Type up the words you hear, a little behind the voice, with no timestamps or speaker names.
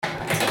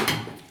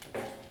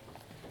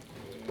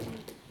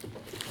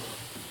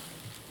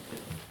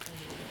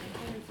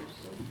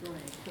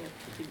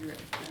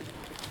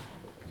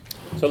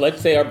So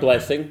let's say our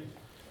blessing.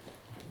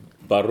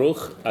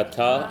 Baruch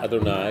atah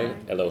Adonai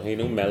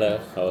Eloheinu melech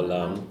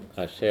haolam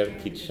asher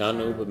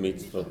kitshanu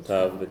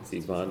b'mitzvotav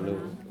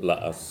v'tzivanu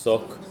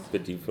la'asok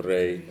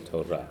b'divrei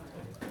Torah.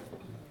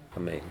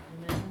 Amen.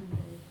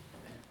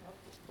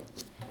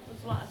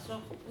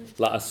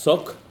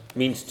 La'asok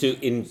means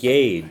to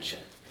engage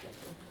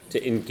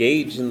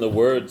in the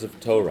words of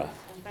Torah.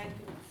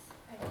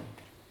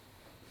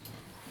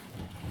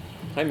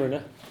 Hi,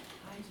 Myrna.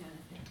 Hi,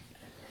 Jennifer.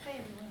 Hey,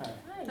 everyone. Hi.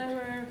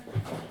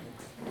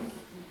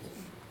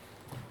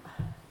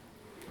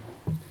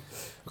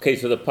 Okay,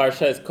 so the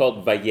parsha is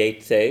called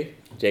Vayetze.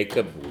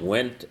 Jacob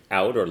went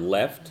out or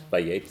left,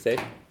 Vayetze.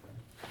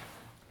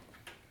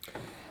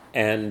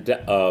 And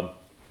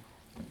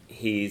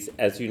he's,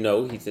 as you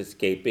know, he's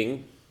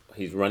escaping.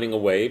 He's running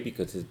away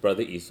because his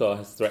brother Esau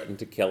has threatened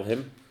to kill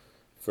him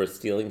for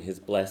stealing his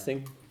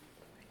blessing.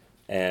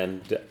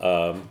 And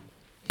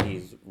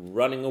he's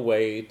running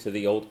away to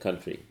the old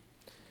country.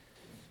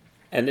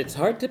 And it's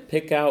hard to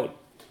pick out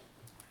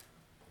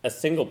a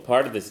single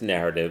part of this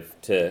narrative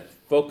to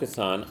focus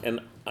on,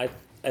 and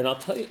I'll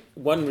tell you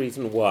one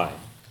reason why.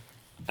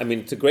 I mean,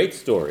 it's a great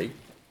story.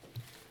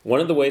 One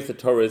of the ways the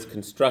Torah is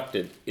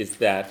constructed is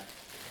that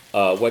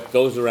what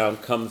goes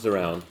around comes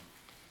around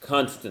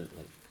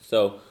constantly.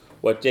 So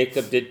what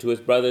Jacob did to his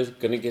brother is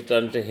going to get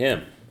done to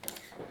him.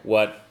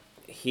 What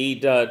he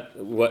did,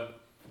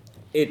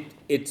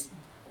 it's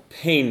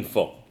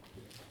painfully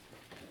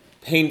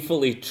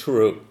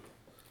true,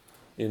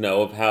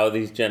 of how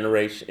these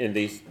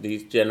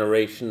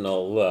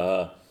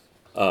generational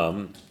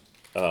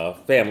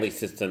family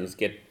systems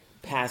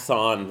pass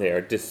on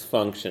their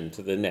dysfunction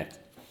to the next.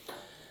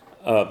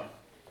 But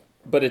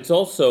it's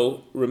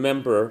also,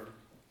 remember,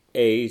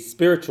 a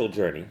spiritual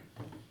journey,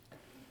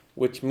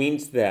 which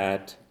means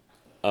that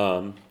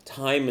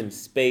time and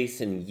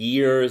space and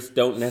years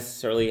don't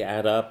necessarily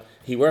add up.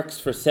 He works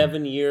for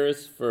 7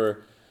 years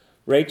for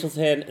Rachel's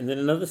hand, and then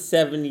another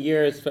 7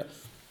 years for...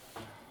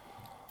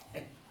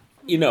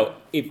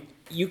 if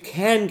you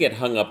can get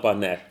hung up on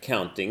that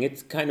counting,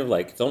 it's kind of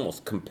like, it's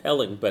almost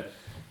compelling, but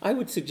I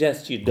would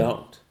suggest you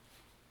don't,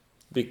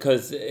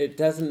 because it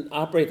doesn't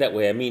operate that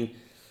way. I mean,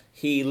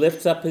 he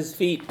lifts up his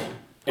feet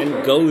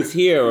and goes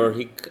here, or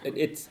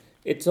it's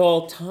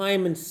all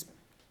time and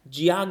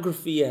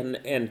geography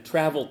and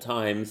travel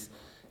times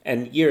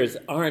and years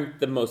aren't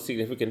the most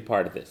significant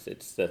part of this.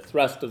 It's the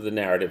thrust of the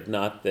narrative,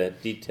 not the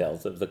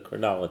details of the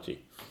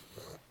chronology.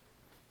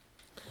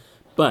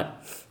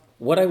 But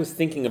what I was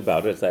thinking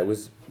about as I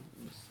was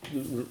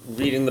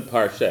reading the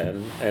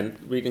Parsha and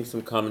reading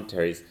some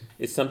commentaries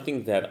is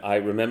something that I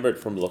remembered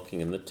from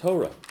looking in the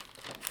Torah,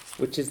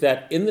 which is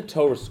that in the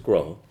Torah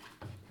scroll,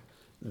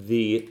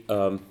 there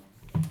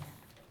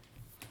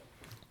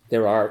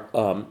are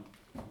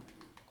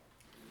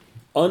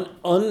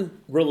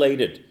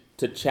unrelated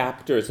to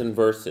chapters and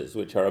verses,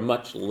 which are a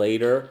much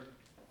later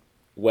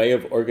way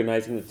of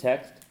organizing the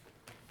text.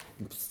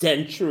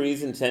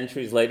 Centuries and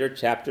centuries later,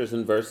 chapters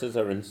and verses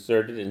are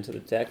inserted into the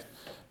text.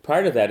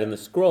 Part of that in the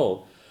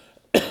scroll,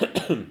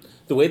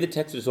 the way the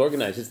text is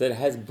organized is that it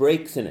has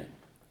breaks in it,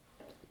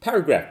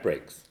 paragraph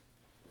breaks.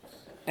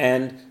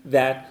 And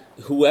that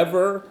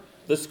whoever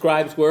the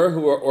scribes were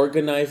who are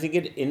organizing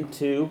it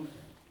into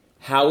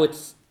how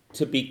it's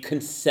to be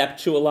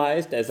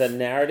conceptualized as a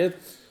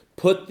narrative,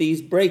 put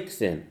these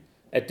breaks in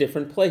at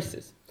different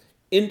places.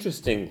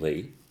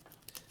 Interestingly,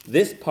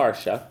 this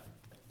parsha,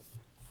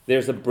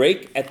 there's a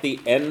break at the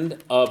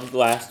end of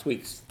last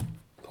week's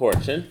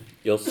portion.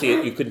 You'll see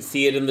it. You can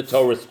see it in the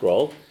Torah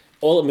scroll.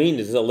 All it means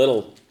is a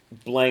little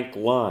blank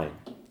line.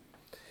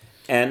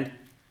 And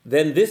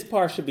then this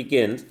parsha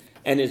begins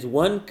and is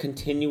one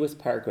continuous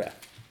paragraph.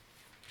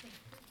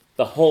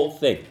 The whole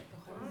thing.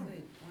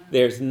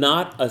 There's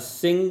not a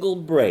single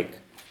break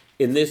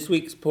in this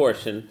week's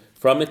portion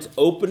from its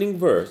opening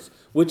verse,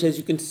 which, as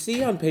you can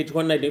see on page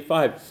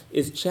 195,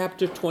 is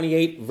chapter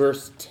 28,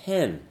 verse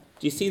 10.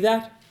 Do you see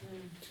that?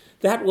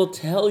 That will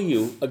tell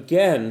you,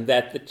 again,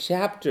 that the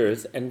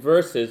chapters and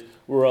verses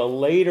were a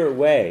later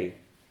way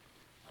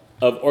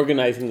of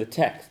organizing the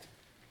text.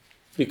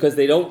 Because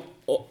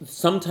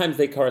sometimes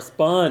they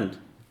correspond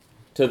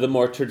to the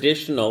more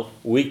traditional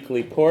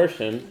weekly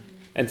portion,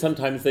 and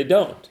sometimes they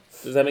don't.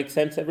 Does that make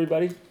sense,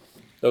 everybody?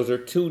 Those are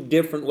two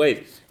different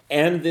ways.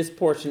 And this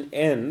portion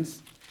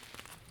ends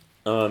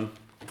on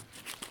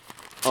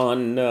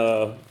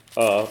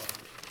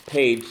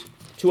page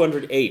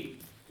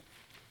 208.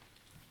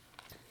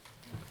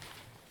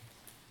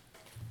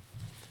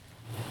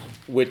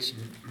 Which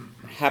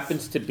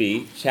happens to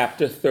be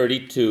chapter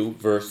 32,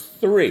 verse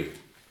 3.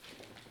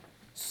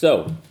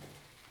 So,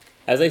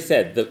 as I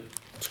said, the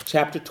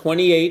chapter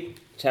 28,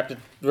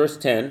 verse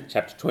 10,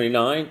 chapter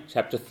 29,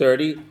 chapter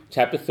 30,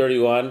 chapter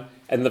 31,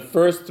 and the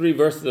first 3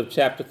 verses of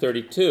chapter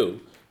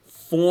 32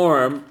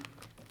 form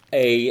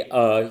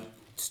a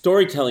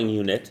storytelling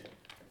unit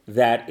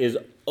that is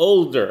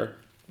older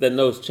than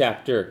those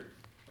chapter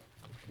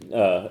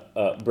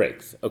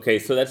breaks. Okay,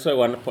 so that's what I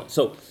want to point.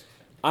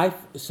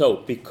 So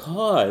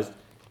because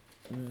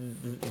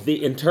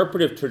the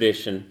interpretive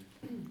tradition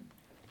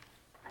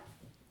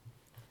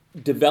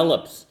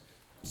develops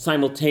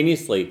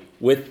simultaneously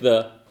with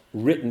the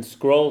written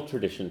scroll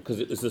tradition, because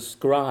it was the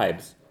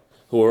scribes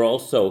who were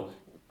also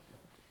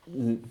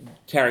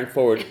carrying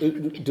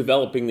forward,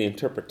 developing the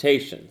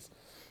interpretations.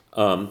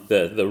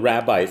 The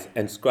rabbis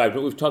and scribes,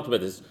 we've talked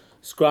about this,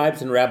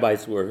 scribes and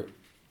rabbis were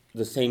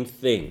the same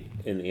thing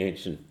in the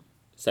ancient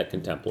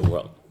Second Temple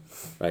world,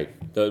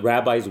 right? The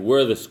rabbis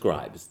were the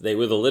scribes. They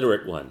were the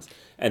literate ones,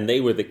 and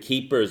they were the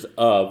keepers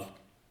of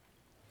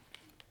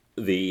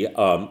the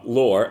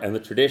lore and the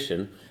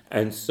tradition.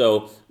 And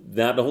so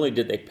not only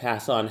did they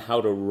pass on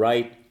how to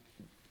write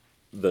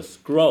the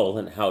scroll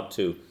and how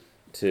to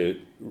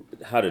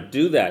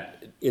do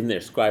that in their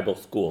scribal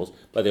schools,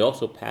 but they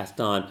also passed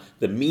on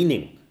the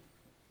meaning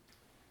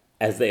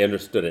as they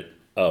understood it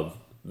of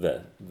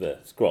the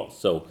scroll.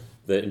 So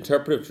the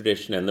interpretive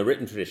tradition and the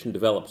written tradition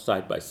developed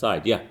side by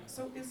side. Yeah.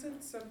 So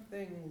isn't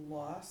something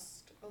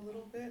lost a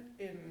little bit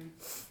in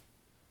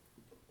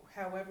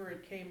however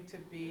it came to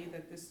be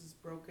that this is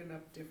broken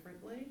up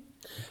differently?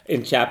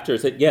 In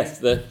chapters, yes,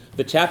 the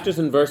chapters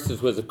and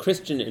verses was a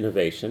Christian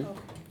innovation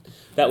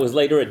that was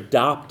later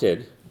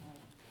adopted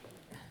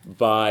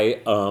by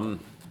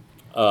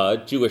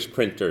Jewish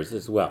printers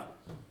as well.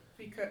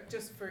 Because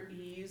just for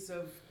ease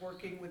of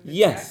working with the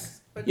Yes, text?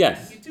 But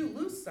yes. you do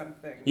lose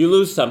something. You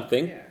lose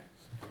something, Yeah.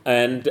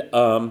 and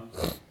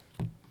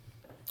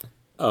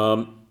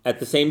at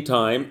the same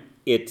time,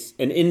 it's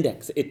an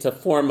index. It's a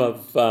form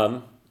of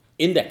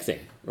indexing,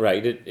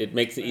 right? It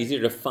makes it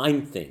easier to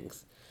find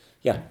things.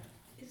 Yeah.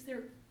 Is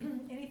there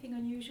anything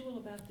unusual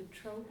about the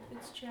trope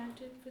that's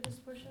chanted for this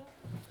workshop?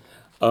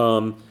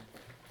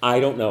 I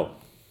don't know.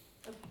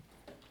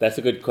 That's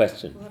a good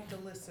question. We'll have to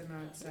listen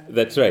on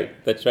Saturday.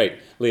 That's right.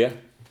 Leah?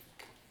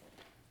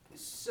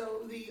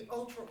 So the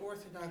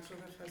ultra-Orthodox or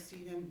the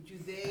Hasidim, do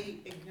they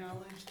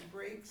acknowledge the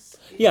breaks?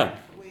 Yeah.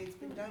 The way it's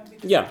been done?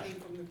 Because Yeah. it came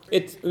from the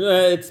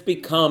It's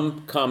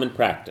become common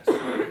practice.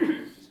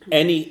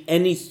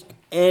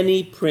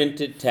 Any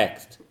printed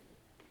text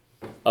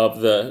of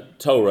the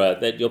Torah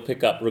that you'll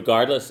pick up,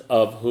 regardless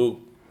of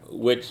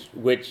which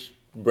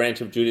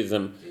branch of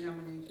Judaism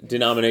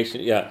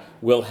denomination,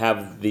 will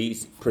have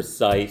these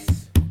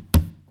precise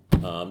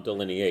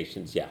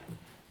delineations. Yeah.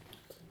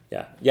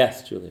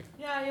 Yes, Julia.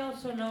 Yeah, I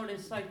also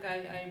noticed, like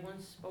I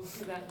once spoke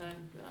to that,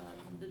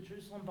 the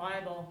Jerusalem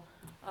Bible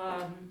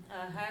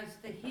has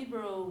the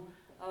Hebrew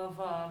of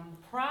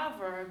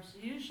Proverbs.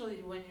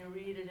 Usually when you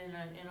read it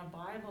in a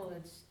Bible,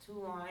 it's 2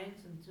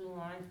 lines and 2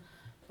 lines.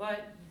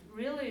 But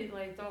really,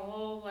 like the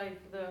whole,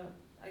 like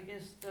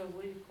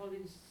what do you call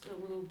these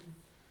little...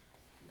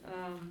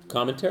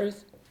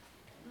 Commentaries?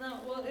 No,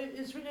 well,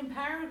 it's written in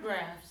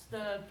paragraphs,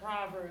 the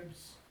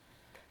Proverbs.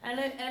 And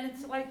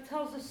it's like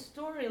tells a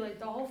story, like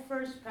the whole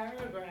first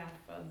paragraph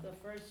of the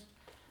first,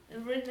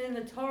 and written in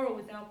the Torah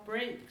without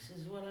breaks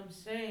is what I'm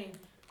saying.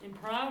 In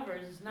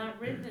Proverbs, it's not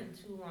written in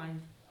 2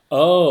 lines.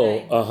 Oh,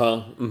 Things.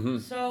 Mm-hmm.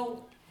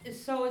 So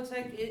it's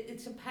like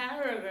it's a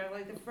paragraph,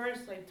 like the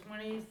first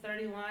 20,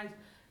 30 lines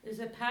is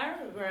a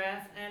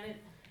paragraph, and it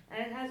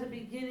has a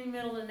beginning,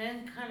 middle, and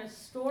end kind of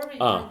story,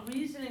 and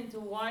reasoning to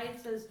why it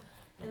says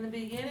in the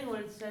beginning what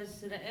it says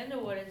to the end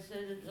of what it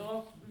says. It's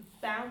all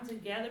bound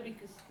together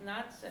because it's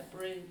not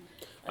separated.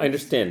 I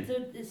understand.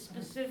 It's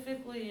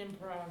specifically in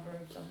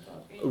Proverbs I'm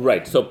talking.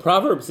 Right. So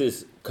Proverbs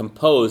is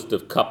composed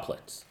of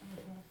couplets.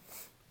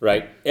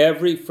 Right.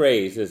 Every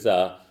phrase is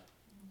a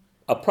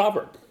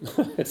proverb.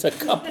 It's a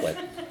couplet.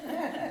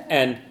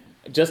 And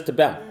just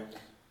about.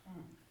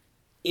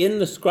 In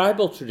the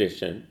scribal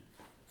tradition,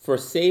 for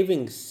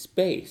saving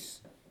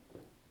space,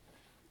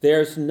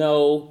 there's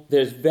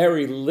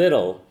very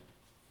little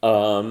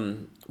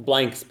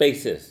blank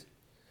spaces.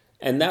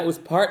 And that was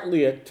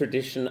partly a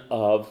tradition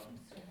of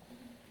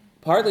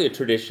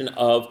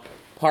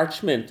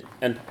parchment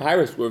and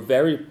papyrus were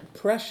very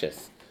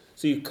precious.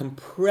 So you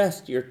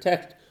compressed your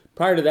text.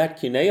 Prior to that,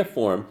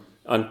 cuneiform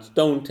on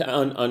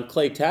on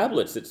clay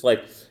tablets, it's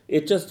like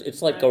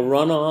a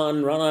run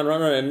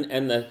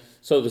on,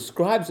 so the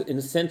scribes, in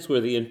a sense,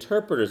 were the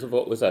interpreters of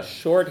what was a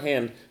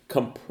shorthand,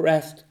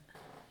 compressed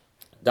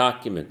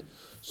document.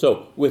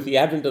 So with the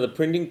advent of the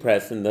printing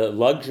press and the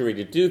luxury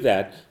to do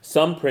that,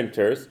 some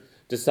printers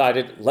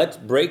decided, let's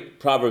break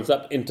Proverbs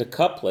up into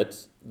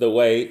couplets the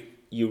way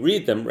you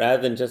read them,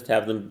 rather than just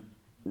have them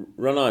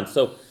run on.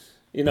 So,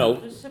 They're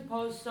not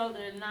supposed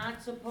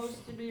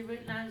to be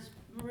written as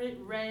read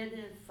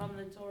from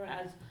the Torah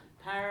as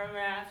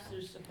paragraphs.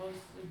 They're supposed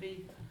to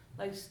be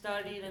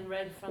studied and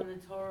read from the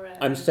Torah.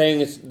 I'm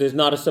saying there's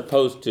not a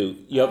supposed to.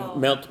 You have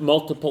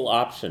multiple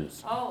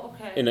options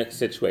in a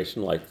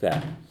situation like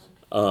that.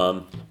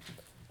 We're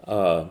going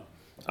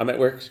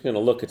to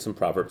look at some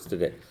Proverbs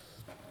today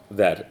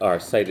that are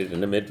cited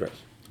in the Midrash.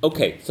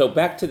 Okay, so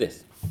back to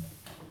this.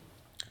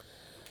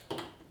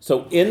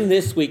 So in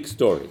this week's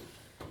story,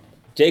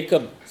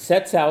 Jacob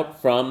sets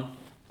out from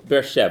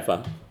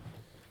Beersheba.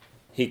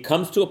 He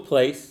comes to a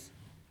place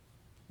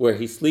where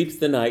he sleeps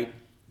the night,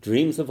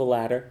 dreams of a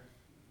ladder,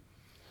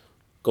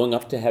 going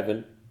up to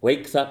heaven,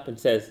 wakes up and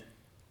says,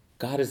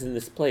 God is in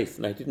this place,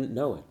 and I didn't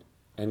know it.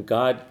 And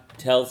God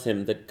tells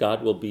him that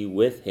God will be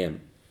with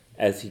him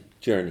as he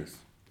journeys.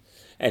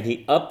 And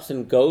he ups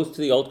and goes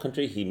to the old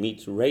country. He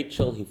meets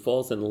Rachel. He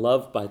falls in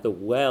love by the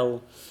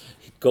well.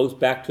 He goes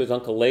back to his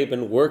uncle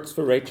Laban, works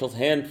for Rachel's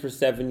hand for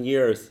 7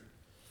 years.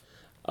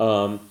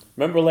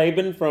 Remember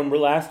Laban from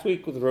last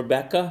week with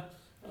Rebecca?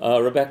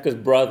 Rebecca's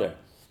brother.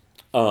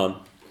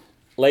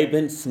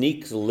 Laban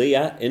sneaks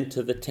Leah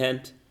into the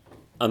tent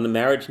on the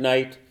marriage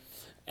night,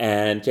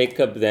 and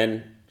Jacob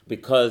then,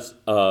 because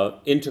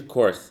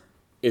intercourse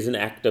is an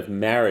act of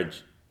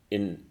marriage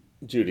in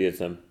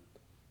Judaism,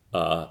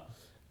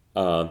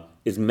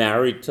 is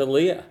married to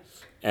Leah.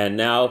 And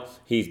now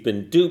he's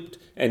been duped,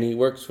 and he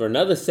works for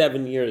another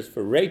 7 years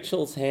for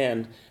Rachel's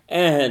hand,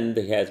 and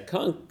they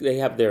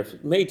have their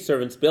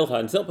maidservants Bilhah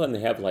and Zilpah, and they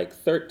have like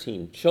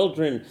 13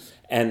 children,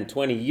 and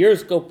 20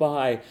 years go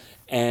by,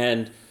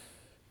 and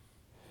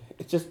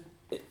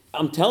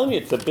I'm telling you,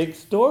 it's a big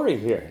story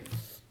here.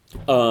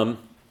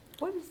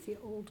 What is the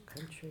old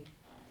country?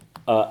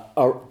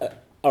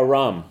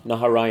 Aram,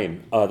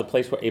 Naharaim, the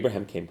place where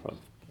Abraham came from.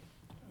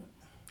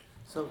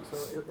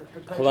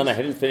 Hold on, I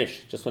didn't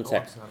finish. Just one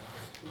sec.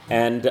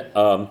 And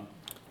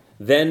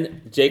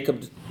then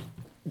Jacob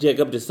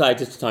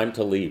decides it's time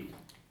to leave.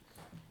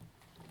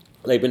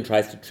 Laban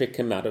tries to trick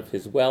him out of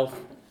his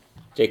wealth.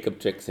 Jacob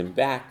tricks him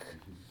back.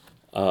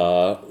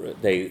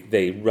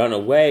 They run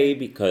away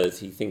because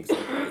he thinks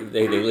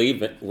they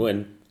leave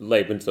when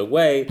Laban's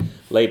away.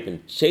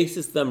 Laban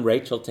chases them.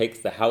 Rachel takes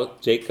the house.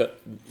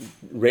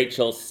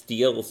 Rachel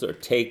steals or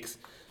takes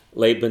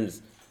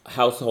Laban's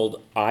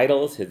household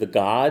idols, the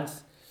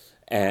gods,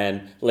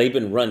 and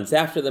Laban runs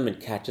after them and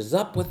catches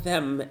up with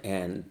them.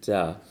 And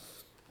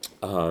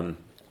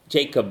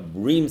Jacob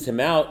reams him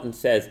out and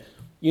says,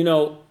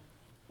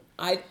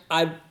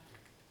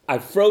 I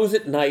froze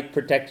at night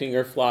protecting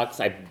your flocks.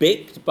 I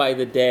baked by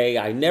the day.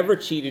 I never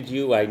cheated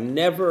you.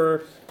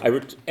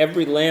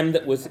 Every lamb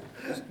that was.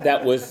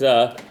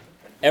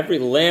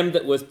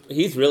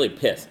 He's really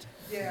pissed.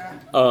 Yeah.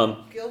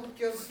 Guilt.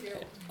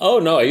 Oh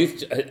no,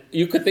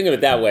 you could think of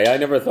it that way. I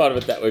never thought of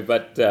it that way.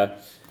 But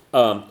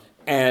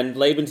and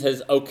Laban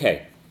says,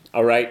 "Okay,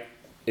 all right,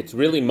 it's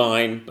really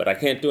mine, but I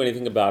can't do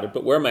anything about it.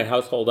 But where are my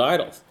household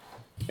idols?"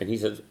 And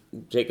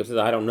Jacob says,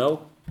 "I don't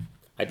know.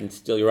 I didn't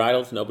steal your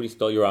idols. Nobody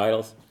stole your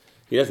idols."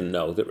 He doesn't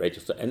know that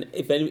Rachel stole. And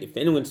if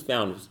anyone's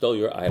found who stole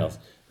your idols,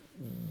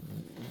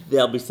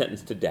 they'll be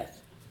sentenced to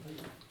death.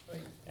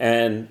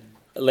 And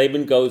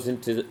Laban goes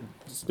into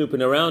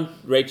snooping around.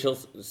 Rachel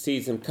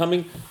sees him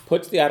coming,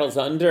 puts the idols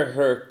under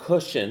her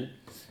cushion,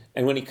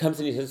 and when he comes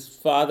in, he says,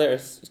 "Father,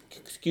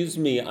 excuse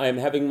me, I'm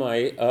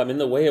in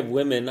the way of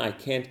women. I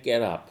can't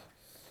get up."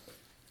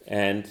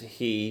 And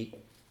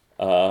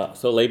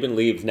so Laban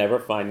leaves, never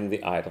finding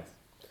the idols.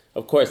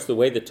 Of course, the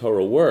way the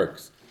Torah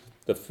works,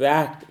 the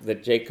fact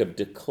that Jacob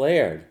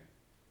declared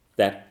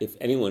that if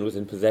anyone was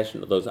in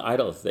possession of those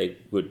idols, they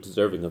were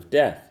deserving of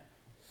death,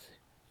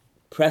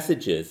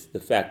 presages the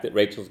fact that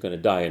Rachel's going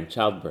to die in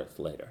childbirth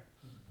later,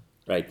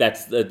 right?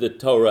 That's the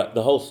Torah.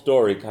 The whole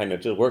story kind of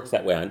just works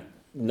that way.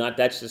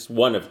 That's just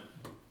one of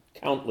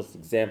countless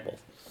examples.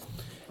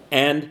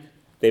 And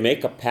they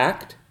make a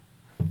pact.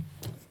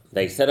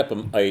 They set up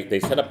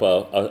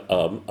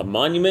a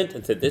monument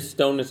and said, "This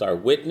stone is our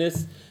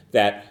witness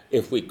that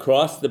if we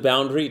cross the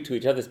boundary to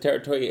each other's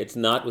territory, it's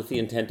not with the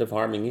intent of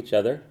harming each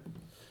other."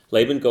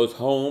 Laban goes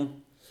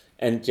home,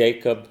 and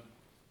Jacob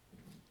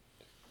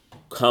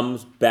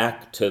comes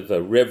back to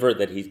the river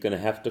that he's going to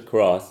have to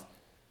cross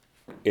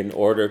and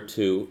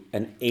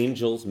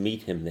angels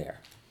meet him there.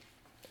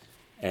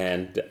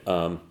 And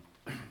the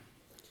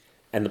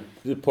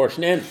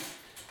portion ends.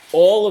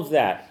 All of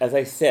that, as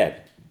I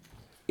said,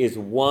 is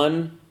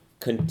one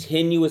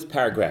continuous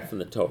paragraph from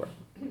the Torah.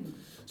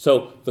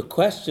 So a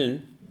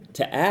question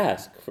to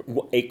ask,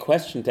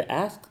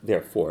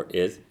 therefore,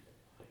 is,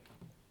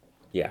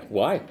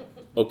 why?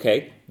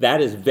 Okay, that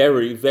is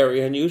very,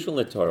 very unusual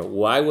in the Torah.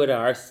 Why would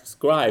our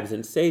scribes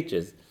and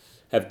sages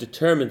have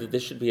determined that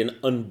this should be an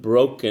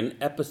unbroken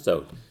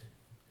episode?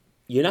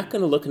 You're not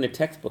going to look in a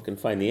textbook and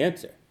find the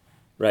answer,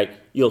 right?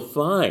 You'll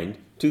find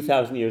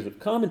 2,000 years of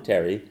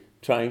commentary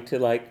trying to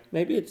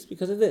maybe it's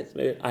because of this.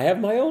 Maybe I have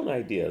my own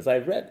ideas.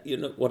 I've read, you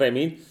know what I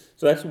mean?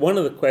 So that's one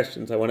of the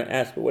questions I want to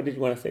ask. But what did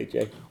you want to say,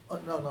 Jay? Oh,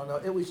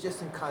 no. It was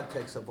just in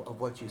context of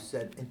what you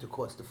said,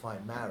 intercourse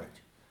defined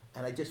marriage.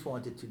 And I just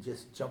wanted to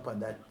just jump on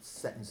that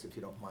sentence, if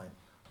you don't mind.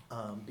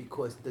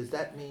 Because does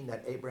that mean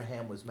that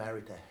Abraham was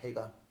married to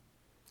Hagar?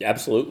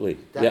 Absolutely.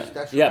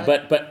 That's yeah,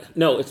 right. but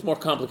no, it's more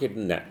complicated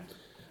than that.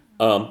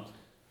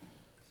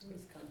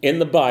 In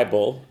the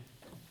Bible,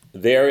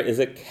 there is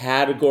a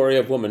category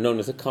of woman known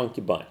as a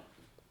concubine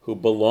who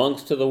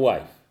belongs to the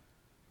wife.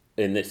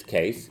 In this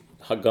case,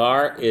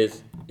 Hagar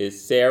is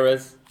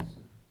Sarah's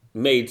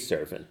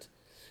maidservant.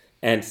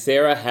 And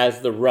Sarah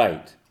has the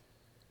right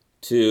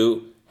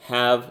to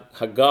have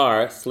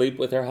Hagar sleep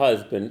with her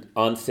husband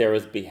on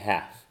Sarah's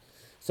behalf.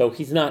 So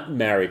he's not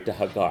married to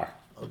Hagar.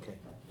 Okay.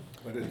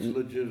 But it's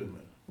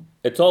legitimate.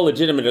 It's all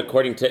legitimate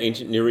according to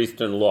ancient Near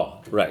Eastern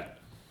law. Right.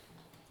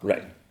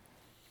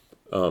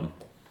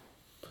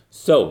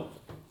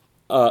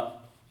 I'm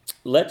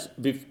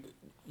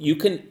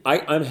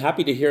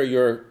happy to hear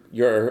your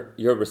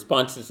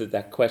responses to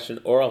that question,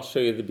 or I'll show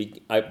you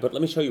but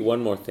let me show you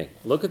one more thing.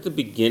 Look at the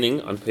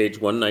beginning on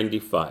page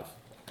 195.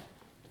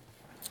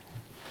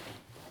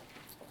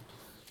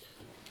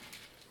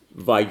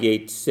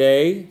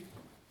 Vayetze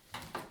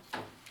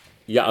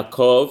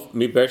Yaakov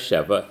mi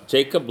Beersheva.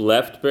 Jacob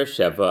left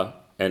Beersheva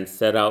and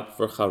set out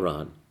for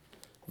Haran.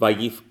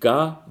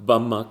 Vayifga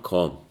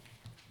b'makom.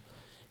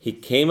 He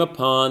came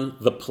upon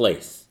the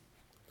place.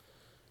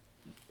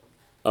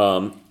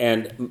 And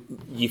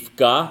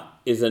yifga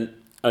is an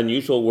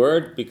unusual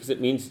word because it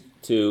means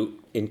to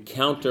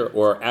encounter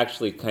or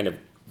actually kind of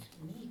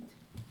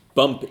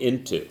bump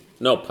into.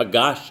 No,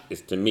 pagash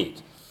is to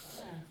meet.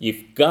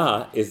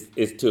 Yifga is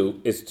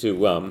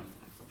to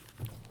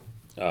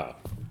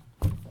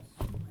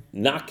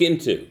knock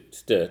into.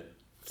 It's to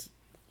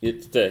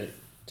hit.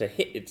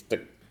 It's to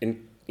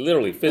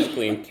literally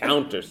physically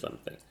encounter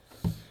something.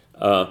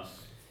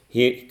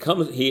 He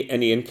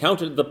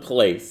encountered the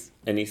place,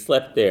 and he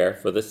slept there,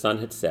 for the sun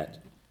had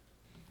set.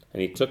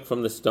 And he took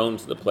from the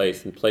stones of the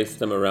place and placed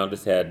them around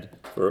his head,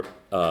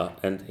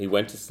 and he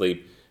went to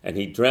sleep. And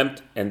he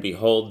dreamt, and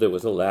behold, there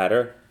was a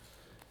ladder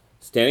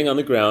standing on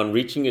the ground,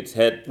 reaching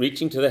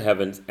to the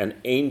heavens, and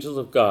angels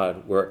of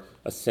God were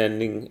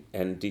ascending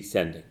and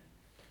descending.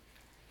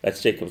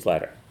 That's Jacob's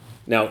ladder.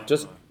 Now,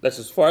 that's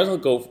as far as I'll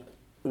go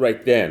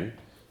right then.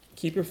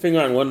 Keep your finger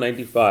on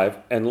 195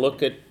 and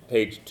look at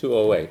page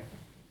 208.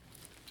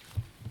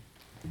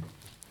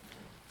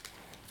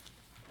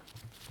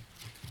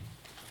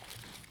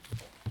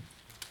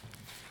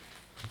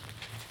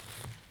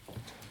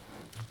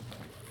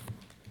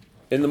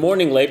 In the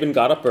morning, Laban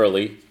got up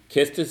early,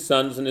 kissed his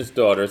sons and his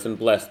daughters, and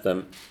blessed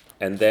them,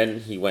 and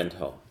then he went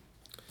home.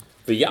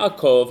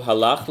 V'Yaakov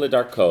halach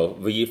ledarko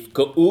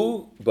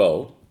v'yifka'u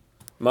bo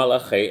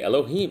malachei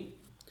Elohim.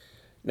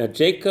 Now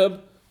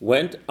Jacob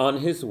went on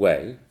his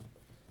way,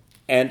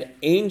 and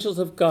angels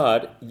of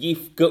God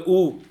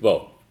yifka'u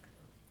bo,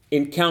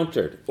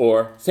 encountered,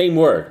 or same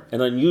word,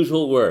 an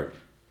unusual word.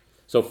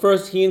 So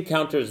first he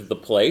encounters the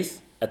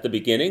place at the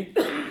beginning.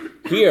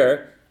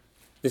 Here,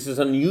 this is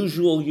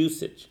unusual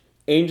usage.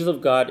 Angels of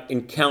God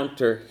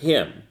encounter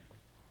him.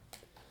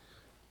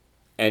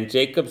 And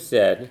Jacob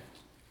said,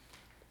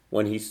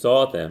 when he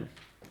saw them,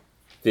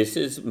 this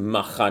is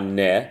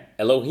Machaneh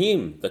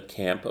Elohim, the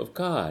camp of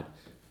God.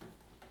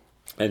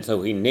 And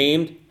so he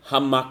named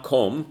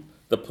Hamakom,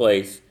 the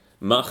place,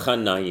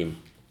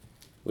 Machanaim,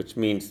 which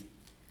means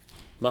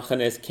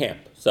Machaneh is camp.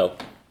 So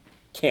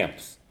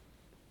camps,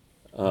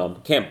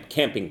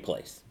 camping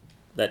place.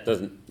 That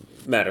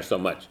doesn't matter so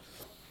much.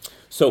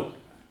 So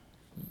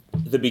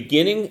the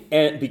beginning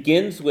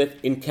begins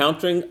with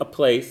encountering a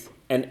place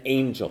and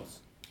angels.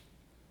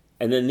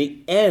 And then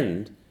the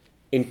end,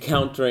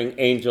 encountering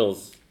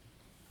angels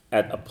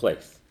at a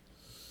place.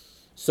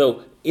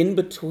 So in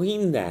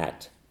between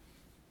that,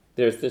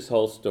 there's this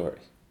whole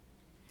story.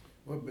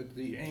 Well, but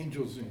the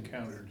angels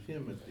encountered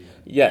him at the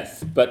end.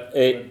 Yes, but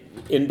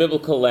in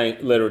biblical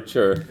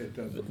literature, It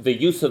doesn't. the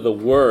use of the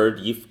word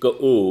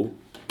yifka'u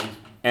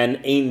and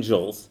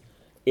angels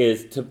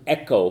is to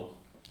echo.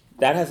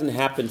 That hasn't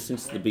happened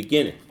since the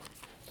beginning.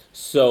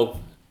 So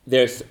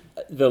there's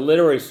the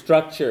literary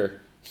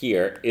structure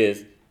here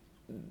is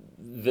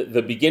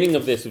the beginning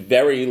of this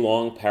very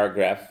long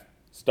paragraph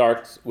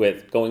starts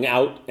with going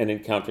out and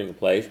encountering a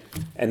place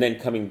and then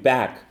coming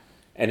back.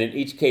 And in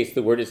each case,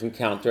 the word is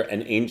encounter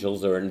and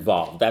angels are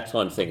involved. That's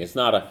what I'm saying. It's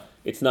not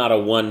a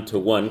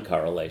one-to-one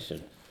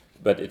correlation,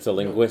 but it's a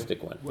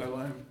linguistic one. Well,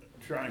 I'm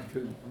trying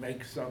to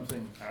make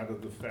something out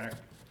of the fact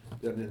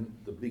that in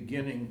the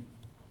beginning,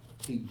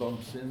 he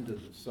bumps into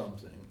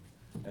something,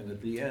 and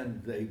at the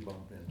end, they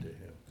bump into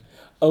him.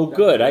 Oh,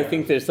 good. I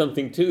think there's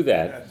something to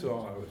that. That's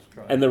all I was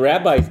trying. And the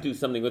rabbis do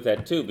something with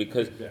that too,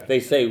 because they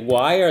say,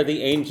 why are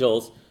the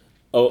angels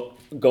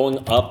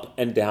going up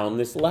and down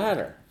this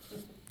ladder?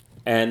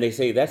 And they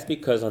say that's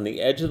because on the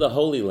edge of the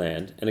Holy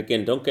Land, and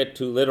again, don't get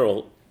too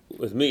literal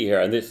with me here,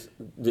 on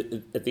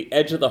at the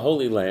edge of the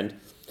Holy Land,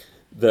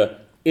 the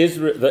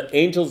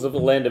angels of the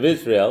land of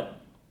Israel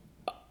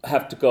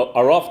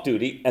are off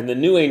duty, and the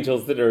new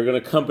angels that are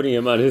going to accompany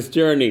him on his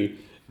journey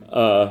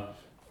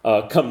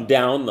come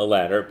down the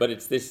ladder. But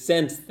it's this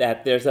sense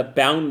that there's a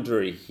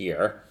boundary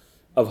here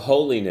of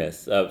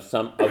holiness, of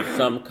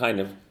some kind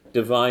of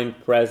divine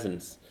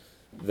presence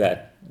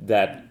that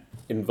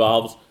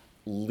involves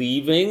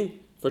leaving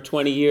for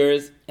 20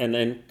 years and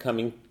then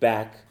coming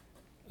back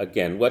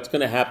again. What's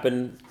going to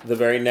happen the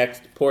very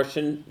next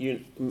portion?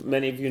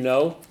 Many of you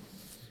know.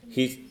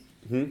 He's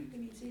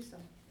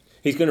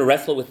going to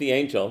wrestle with the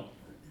angel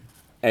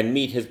and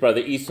meet his brother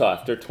Esau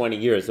after 20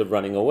 years of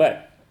running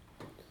away.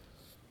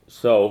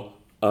 So,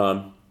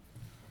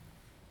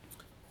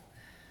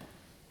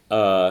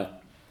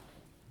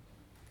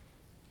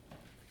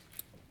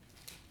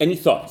 any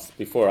thoughts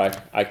before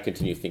I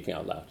continue thinking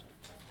out loud?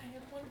 I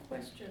have one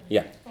question.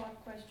 Yeah. Thought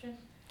question.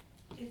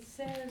 It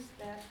says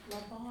that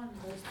Laban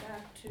goes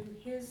back to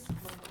his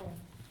Makom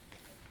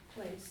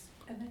place,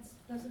 and that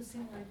doesn't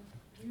seem like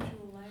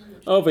usual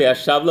language. Oh,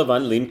 v'yashav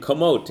Lavan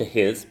limkomo, to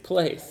his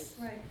place.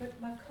 Right,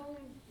 but makom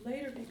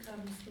later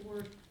becomes the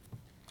word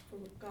for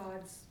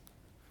God's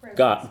presence.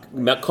 God,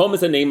 makom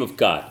is the name of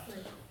God. Right.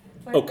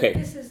 But Okay.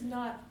 this is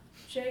not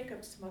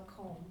Jacob's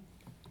makom,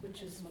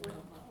 which is,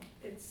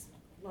 it's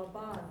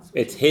Laban's.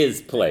 which It's is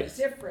his a place.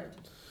 different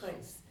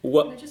place.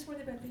 What? And I just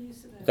wondered about the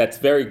use of that. That's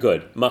very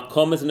good.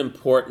 Makom is an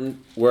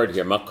important word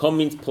here. Makom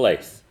means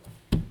place.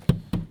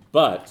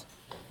 But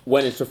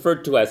when it's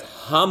referred to as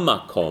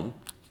hamakom,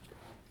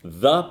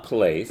 the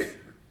place,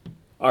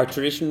 our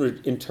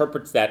tradition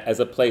interprets that as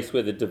a place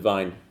where the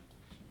divine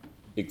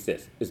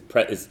exists,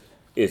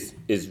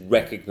 is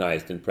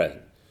recognized and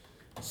present.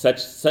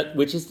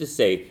 Which is to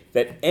say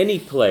that any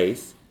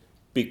place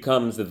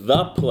becomes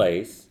the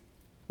place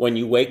when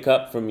you wake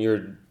up from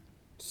your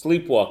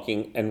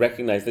sleepwalking and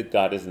recognize that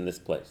God is in this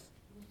place.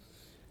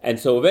 And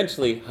so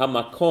eventually,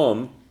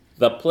 hamakom,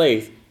 the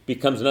place,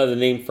 becomes another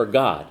name for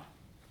God.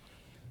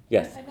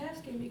 Yes? I'm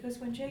asking because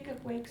when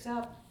Jacob wakes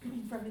up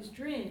from his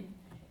dream,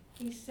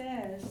 he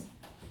says,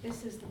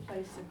 this is the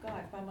place of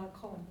God,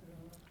 Bamakom.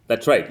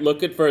 That's right.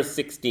 Look at verse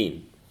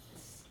 16.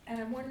 And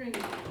I'm wondering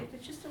if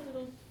it's just a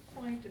little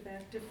point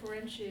about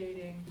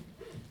differentiating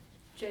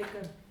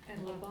Jacob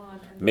and Laban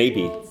and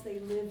Maybe. the worlds they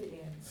live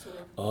in. Sort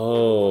of.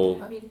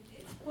 Oh, I mean,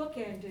 it's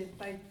bookended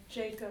by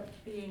Jacob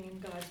being in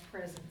God's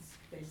presence,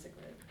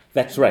 basically.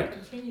 that's And right. it'll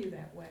continue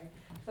that way.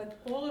 But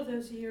all of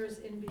those years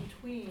in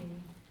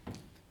between,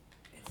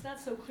 it's not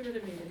so clear to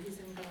me that he's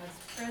in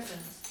God's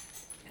presence.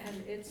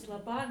 And it's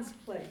Laban's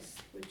place,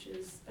 which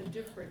is a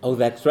different. Oh,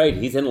 that's right.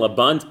 He's in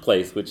Laban's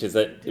place, which is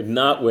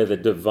not where the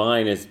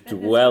divine is And that's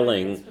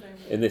dwelling what I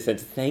mean. in this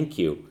sense. Thank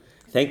you.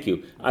 Thank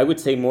you. I would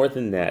say more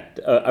than that.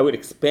 I would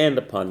expand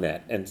upon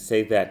that and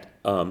say that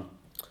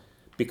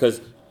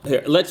because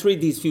here, let's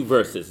read these few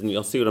verses and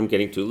you'll see what I'm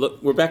getting to.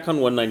 Look, we're back on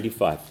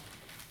 195.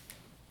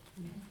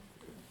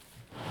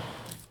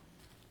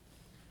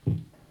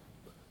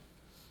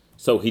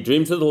 So he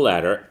dreams of the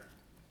ladder,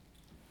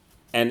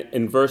 and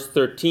in verse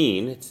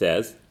 13 it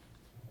says,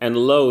 "And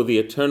lo, the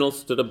Eternal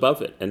stood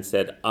above it, and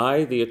said,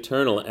 I, the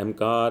Eternal, am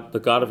God, the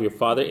God of your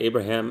father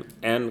Abraham,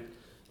 and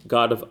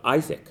God of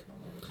Isaac.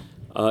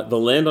 The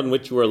land on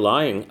which you are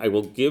lying I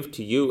will give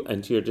to you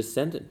and to your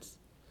descendants.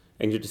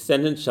 And your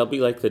descendants shall be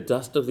like the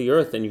dust of the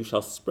earth, and you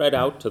shall spread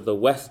out to the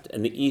west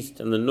and the east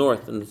and the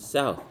north and the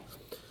south.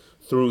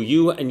 Through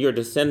you and your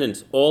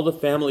descendants all the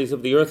families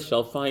of the earth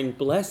shall find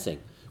blessing,"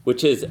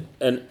 which is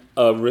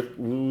a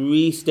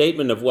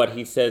restatement of what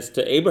he says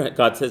to Abraham.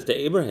 God says to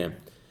Abraham.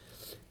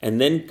 And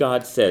then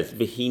God says,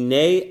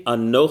 "V'hinei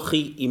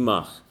anochi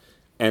imach,"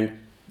 and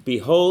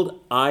behold,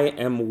 I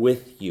am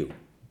with you.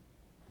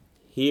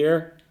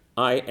 Here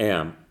I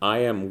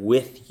am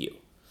with you.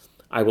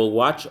 I will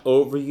watch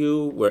over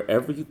you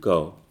wherever you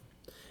go,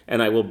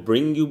 and I will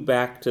bring you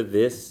back to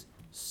this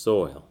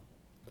soil.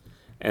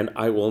 And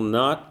I will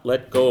not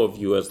let go of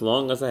you as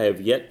long as I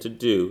have yet to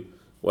do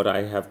what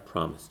I have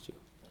promised you.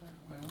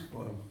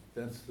 Well,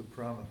 that's the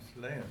promised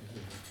land.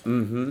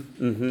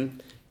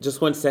 Just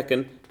 1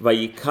 second.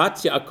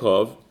 Vayikat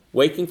Yaakov,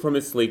 waking from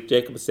his sleep,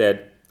 Jacob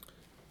said,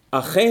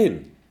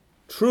 "Achen,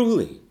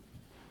 truly,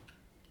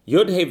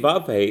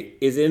 Yod-Heh-Vav-Heh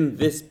is in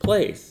this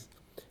place,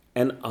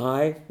 and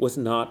I was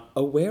not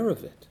aware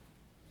of it."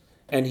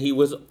 And he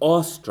was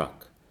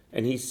awestruck,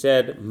 and he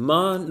said,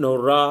 "Ma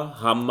nora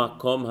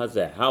hamakom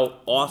hazeh." How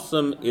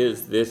awesome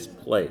is this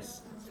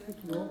place?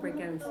 You won't break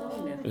out in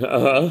song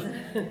now.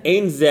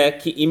 Ein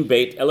zeh ki im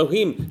beit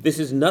Elohim. This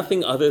is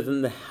nothing other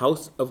than the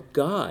house of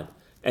God,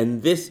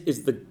 and this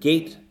is the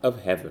gate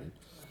of heaven.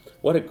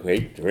 What a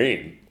great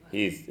dream.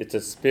 It's a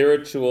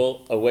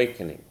spiritual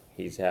awakening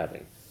he's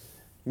having.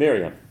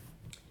 Miriam.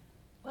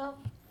 Well,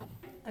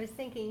 I was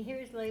thinking,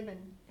 here's Laban,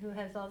 who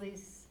has all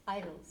these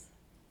idols.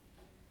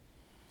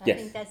 I Yes.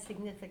 think that's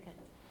significant,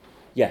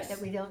 Yes.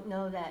 that we don't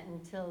know that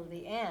until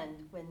the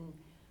end, when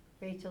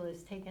Rachel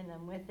has taken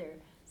them with her.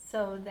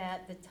 So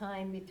that the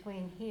time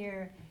between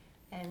here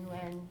and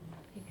when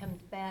he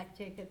comes back,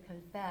 Jacob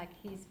comes back,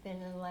 he's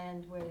been in a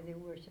land where they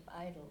worship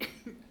idols.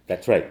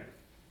 That's right.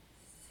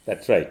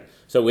 That's right.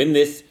 So in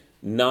this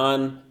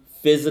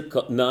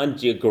non-physical,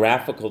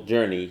 non-geographical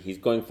journey, he's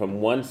going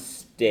from one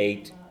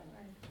state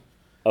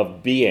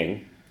of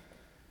being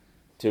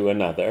to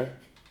another,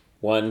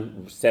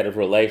 one set of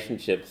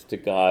relationships to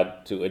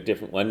God to a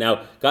different one.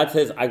 Now, God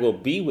says, "I will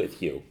be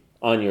with you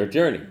on your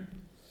journey."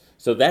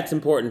 So that's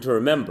important to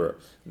remember,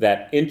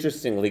 that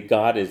interestingly,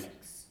 God is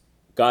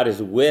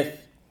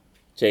with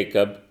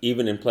Jacob,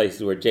 even in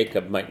places where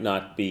Jacob might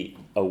not be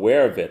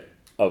aware of it,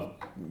 of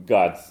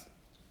God's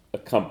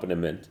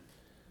accompaniment.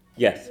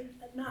 Yes?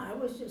 No, I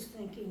was just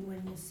thinking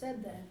when you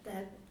said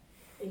that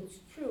it's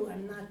true.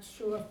 I'm not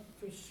sure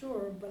for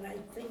sure, but I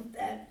think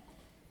that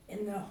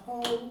in the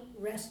whole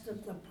rest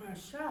of the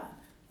Parsha,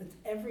 with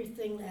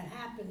everything that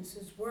happens,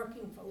 is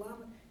working for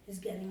Laban, is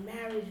getting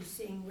married, is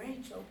seeing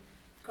Rachel,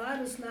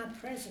 God is not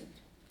present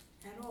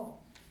at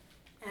all.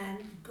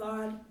 And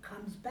God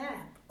comes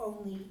back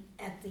only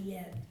at the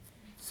end.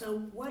 So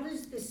what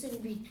is this in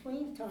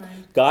between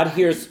time? God on a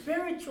hears,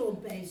 spiritual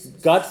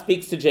basis. God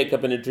speaks to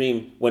Jacob in a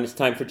dream when it's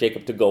time for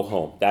Jacob to go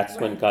home. That's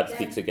when Right, God that-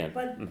 speaks again.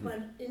 But, Mhm. but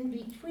in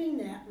between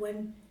that,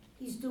 when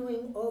he's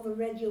doing all the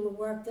regular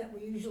work that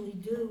we usually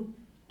do,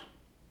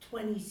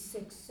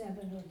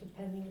 26/7, or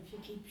depending if you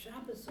keep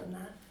Shabbos or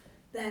not,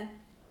 that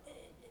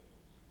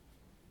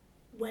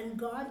when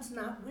God's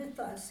not with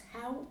us,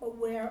 how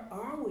aware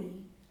are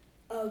we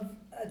of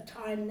a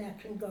time that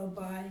can go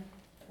by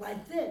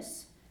like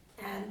this?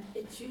 And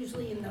it's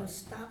usually in those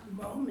stop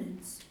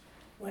moments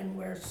when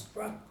we're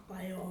struck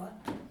by awe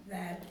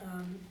that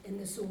in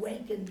this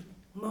awakened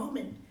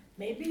moment,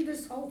 maybe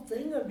this whole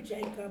thing of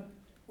Jacob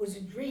was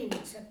a dream,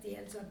 except he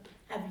ends up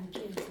having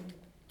kids and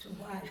two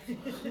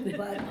wives.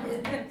 But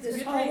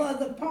this whole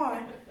other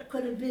part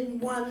could have been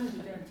one,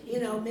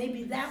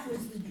 maybe that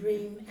was the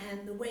dream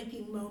and the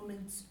waking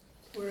moments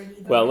were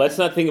either. Well, let's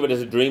not think of it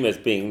as a dream as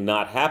being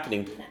not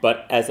happening,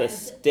 but as a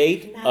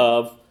state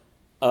of,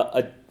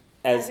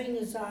 as Having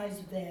his eyes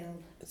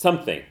veiled.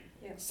 something,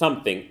 Yeah.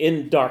 something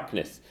in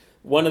darkness.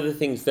 One of the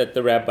things that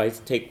the rabbis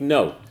take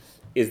note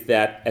is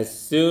that as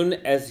soon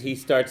as he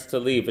starts to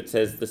leave, it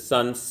says the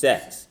sun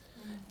sets.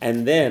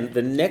 And then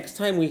the next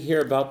time we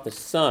hear about the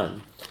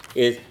sun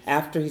is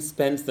after he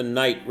spends the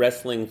night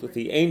wrestling with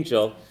the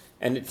angel,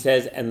 and it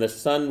says, and the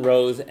sun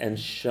rose and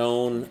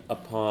shone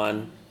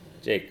upon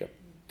Jacob,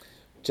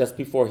 just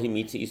before he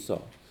meets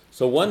Esau.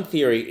 So one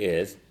theory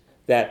is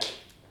that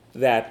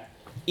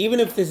even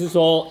if this is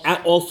all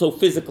also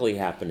physically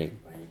happening,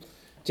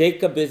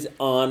 Jacob is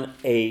on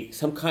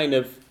some kind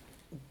of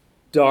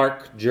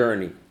dark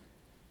journey,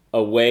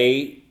 a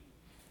way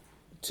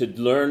to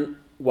learn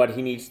what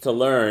he needs to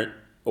learn,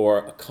 or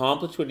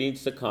accomplish what he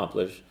needs to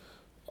accomplish,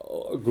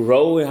 or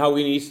grow how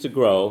he needs to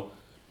grow,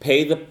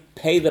 pay the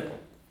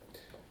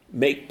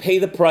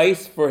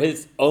price for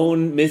his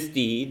own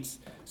misdeeds,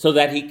 so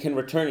that he can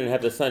return and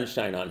have the sun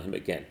shine on him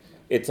again.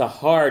 It's a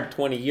hard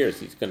 20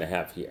 years he's going to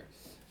have here.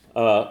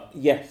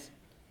 Yes.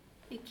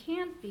 It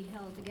can't be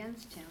held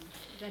against him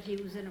that he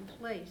was in a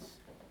place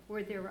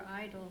where there were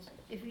idols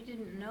if he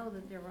didn't know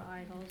that there were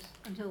idols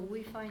until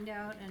we find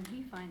out and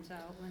he finds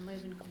out when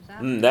Laban comes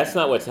out. That's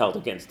not what's held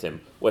against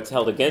him. What's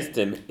held against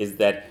him is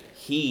that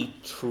he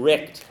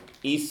tricked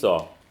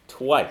Esau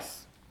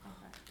twice.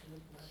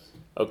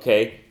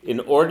 Okay?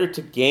 In order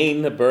to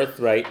gain the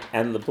birthright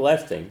and the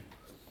blessing,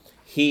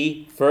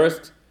 he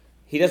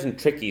doesn't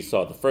trick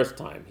Esau the first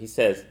time. He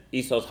says,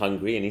 Esau's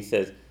hungry, and he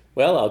says,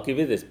 well, I'll give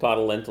you this pot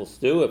of lentil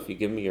stew if you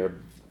give me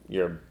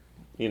your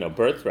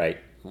birthright.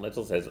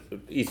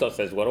 Esau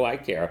says, what do I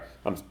care?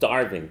 I'm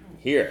starving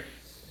here.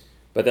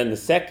 But then the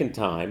second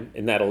time,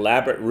 in that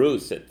elaborate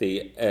ruse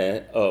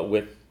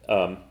with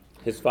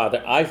his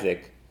father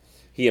Isaac,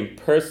 he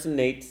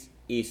impersonates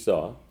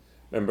Esau.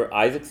 Remember,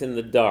 Isaac's in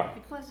the dark.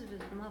 Because of his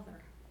mother.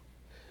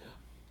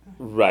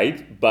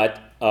 Right,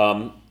 but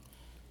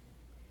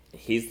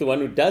he's the one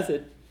who does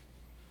it.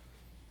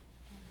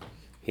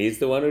 He's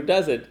the one who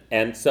does it.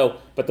 And so,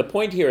 but the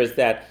point here is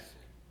that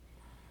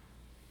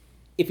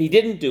if he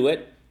didn't do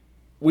it,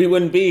 we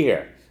wouldn't be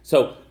here.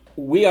 So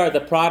we are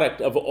the product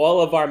of all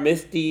of our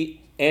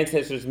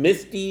ancestors'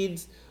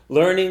 misdeeds.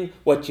 Learning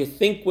what you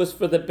think was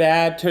for the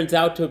bad turns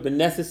out to have been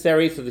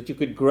necessary so that you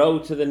could grow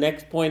to the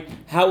next point.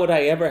 How would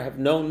I ever have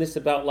known this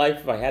about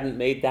life if I hadn't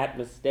made that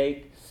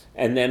mistake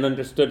and then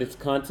understood its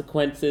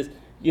consequences?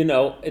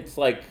 It's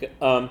like,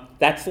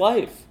 that's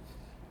life.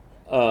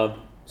 So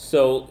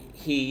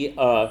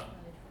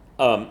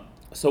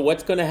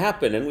what's going to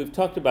happen? And we've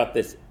talked about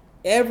this.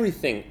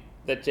 Everything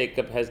that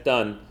Jacob has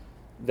done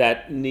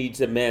that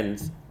needs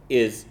amends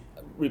is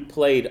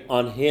replayed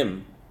on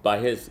him by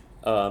his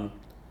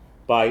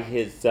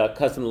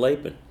cousin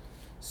Laban.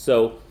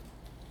 So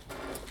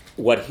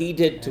what he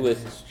did to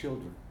his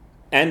children,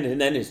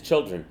 and then his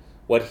children.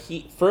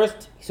 He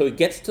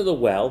gets to the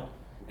well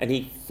and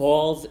he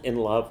falls in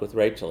love with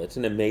Rachel. It's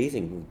an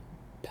amazing,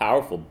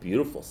 powerful,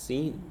 beautiful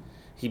scene.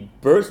 He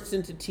bursts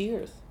into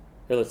tears.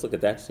 Here, let's look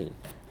at that scene.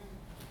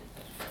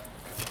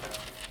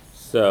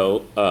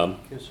 So,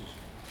 Kisses her.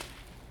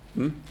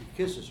 He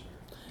kisses her.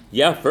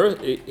 Yeah,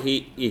 first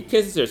he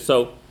kisses her.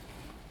 So,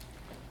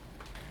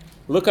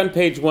 look on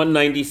page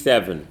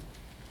 197.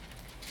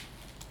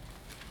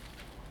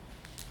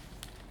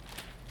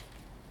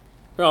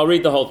 Here, I'll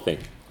read the whole thing.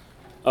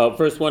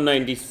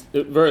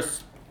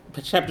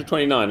 Chapter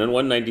 29 on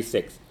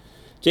 196.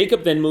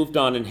 Jacob then moved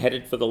on and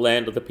headed for the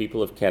land of the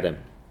people of Kedem.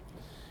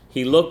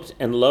 He looked,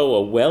 and lo,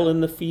 a well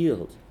in the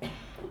field,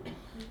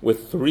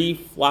 with 3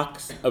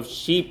 flocks of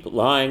sheep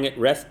lying at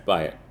rest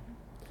by it,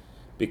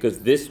 because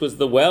this was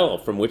the well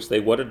from which they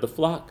watered the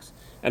flocks,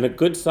 and a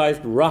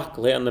good-sized rock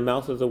lay on the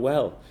mouth of the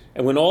well.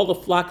 And when all the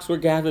flocks were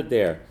gathered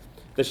there,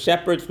 the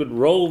shepherds would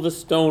roll the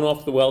stone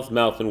off the well's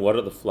mouth and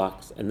water the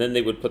flocks, and then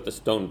they would put the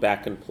stone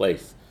back in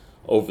place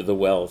over the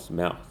well's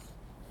mouth.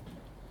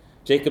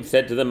 Jacob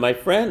said to them, my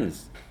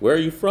friends, where are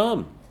you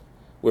from?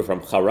 We're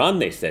from Haran,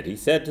 they said. He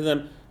said to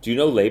them, do you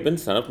know Laban,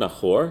 son of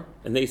Nahor?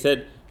 And they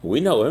said, we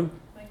know him.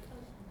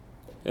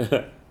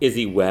 Is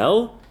he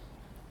well?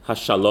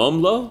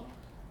 Hashalom lo?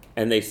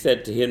 And they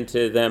said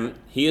to them,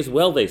 he is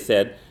well, they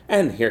said,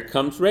 and here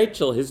comes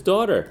Rachel, his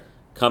daughter,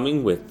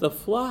 coming with the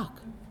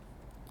flock.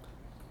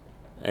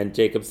 And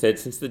Jacob said,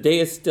 since the day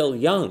is still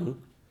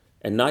young,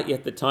 and not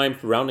yet the time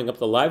for rounding up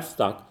the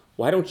livestock,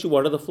 why don't you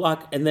water the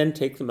flock and then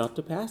take them out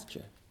to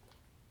pasture?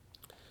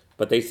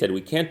 But they said,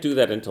 we can't do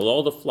that until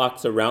all the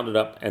flocks are rounded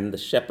up and the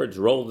shepherds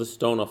roll the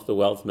stone off the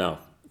well's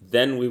mouth.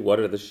 Then we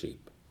water the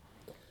sheep.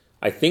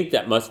 I think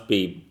that must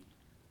be,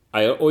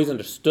 I always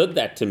understood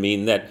that to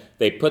mean that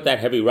they put that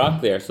heavy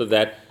rock there so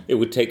that it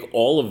would take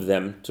all of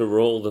them to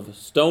roll the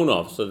stone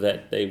off so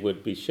that they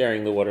would be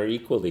sharing the water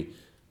equally.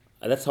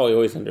 That's how I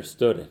always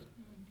understood it.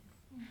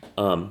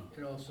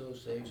 It also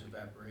saves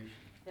evaporation.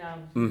 Yeah.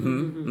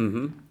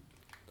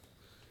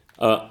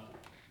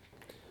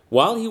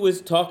 While he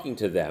was talking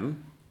to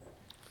them,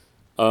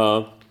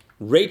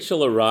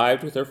 Rachel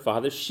arrived with her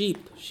father's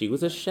sheep. She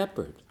was a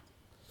shepherd.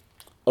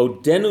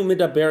 Odenu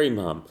midaber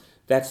imam.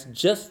 That's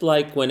just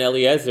like when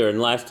Eliezer in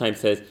last time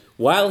says,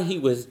 while he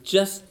was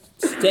just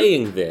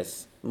saying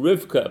this,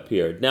 Rivka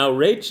appeared. Now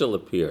Rachel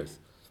appears.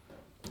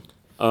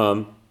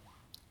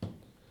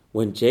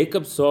 When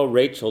Jacob saw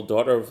Rachel,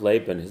 daughter of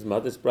Laban, his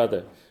mother's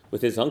brother,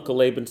 with his uncle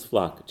Laban's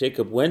flock,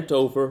 Jacob went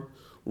over,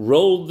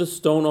 rolled the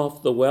stone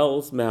off the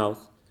well's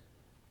mouth,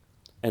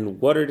 and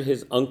watered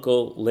his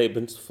uncle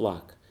Laban's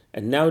flock.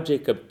 And now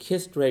Jacob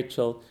kissed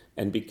Rachel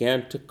and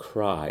began to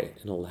cry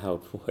in a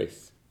loud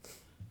voice.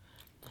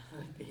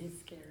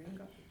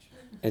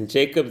 And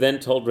Jacob then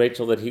told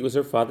Rachel that he was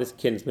her father's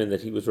kinsman,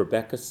 that he was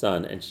Rebekah's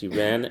son, and she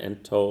ran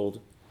and told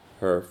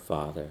her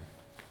father.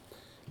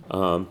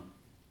 And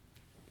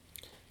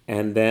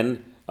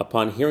then,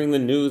 upon hearing the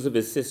news of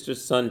his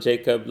sister's son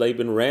Jacob,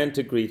 Laban ran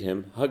to greet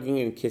him, hugging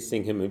and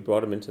kissing him, and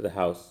brought him into the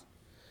house.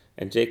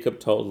 And Jacob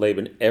told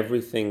Laban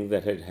everything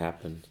that had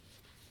happened.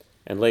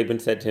 And Laban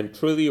said to him,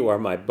 truly you are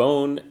my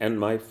bone and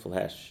my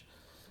flesh.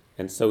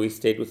 And so he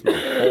stayed with me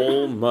a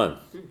whole month.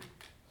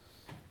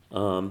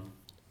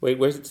 Wait,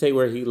 where does it say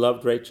where he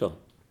loved Rachel?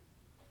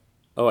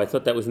 Oh, I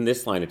thought that was in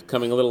this line. It's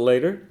coming a little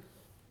later?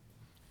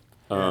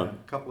 A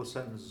couple of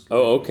sentences.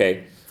 Oh,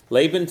 okay.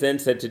 Laban then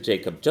said to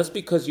Jacob, just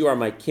because you are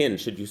my kin,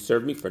 should you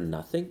serve me for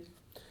nothing?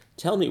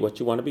 Tell me what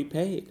you want to be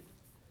paid.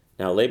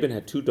 Now Laban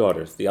had 2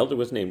 daughters. The elder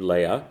was named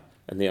Leah,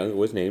 and the younger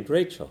was named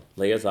Rachel.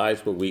 Leah's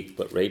eyes were weak,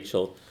 but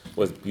Rachel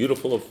was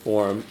beautiful of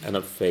form and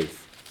of face.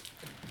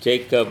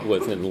 Jacob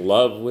was in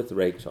love with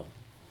Rachel.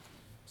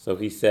 So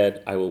he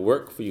said, I will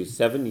work for you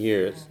 7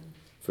 years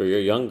for your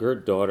younger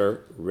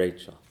daughter,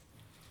 Rachel.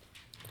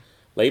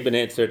 Laban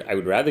answered, I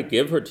would rather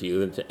give her to you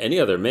than to any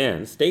other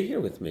man. Stay here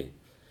with me.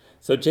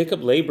 So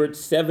Jacob labored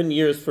 7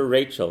 years for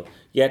Rachel,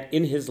 yet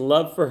in his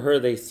love for her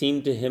they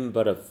seemed to him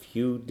but a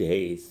few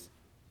days.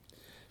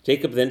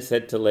 Jacob then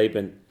said to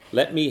Laban,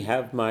 let me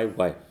have my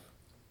wife.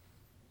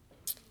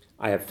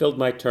 I have filled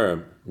my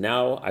term.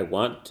 Now I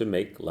want to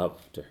make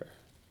love to her.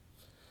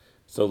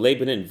 So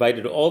Laban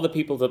invited all the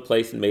people of the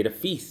place and made a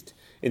feast.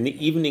 In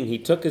the evening he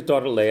took his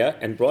daughter Leah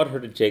and brought her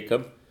to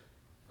Jacob,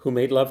 who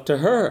made love to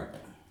her.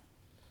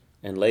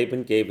 And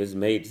Laban gave his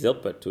maid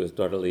Zilpah to his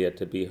daughter Leah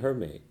to be her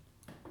maid.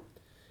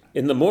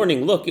 In the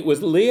morning, look, it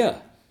was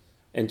Leah.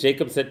 And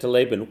Jacob said to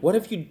Laban, what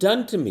have you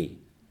done to me?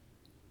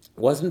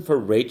 Wasn't for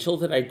Rachel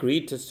that I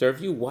agreed to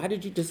serve you? Why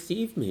did you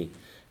deceive me?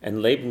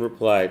 And Laban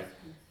replied,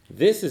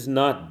 this is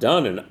not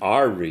done in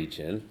our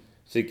region,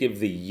 to give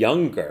the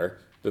younger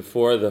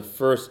before the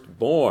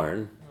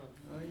firstborn.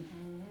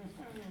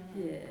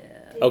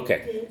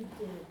 Okay.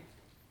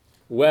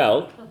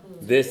 Well,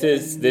 this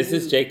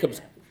is Jacob's.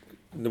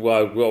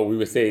 Well, we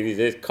would say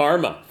this is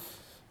karma.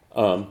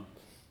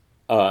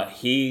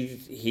 He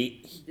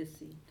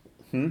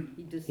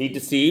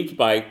deceived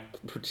by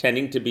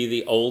pretending to be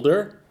the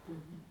older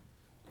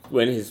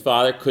when his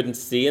father couldn't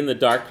see in the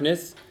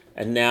darkness,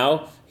 and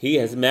now he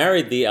has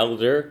married the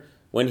elder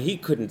when he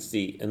couldn't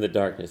see in the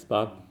darkness.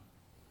 Bob?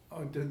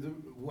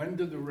 When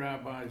do the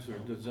rabbis, or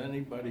does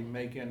anybody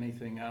make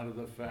anything out of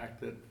the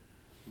fact that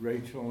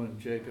Rachel and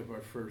Jacob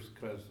are first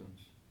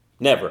cousins?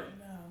 Never.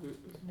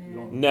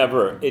 No.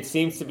 Never. It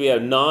seems to be a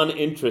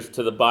non-interest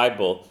to the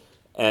Bible,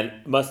 and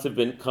must have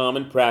been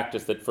common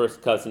practice that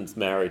first cousins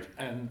married.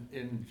 And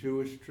in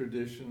Jewish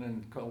tradition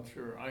and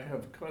culture, I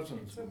have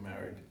cousins who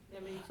married. Yeah,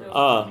 me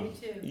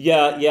too.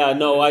 Yeah,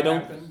 no, I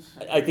don't. Happens.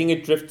 I think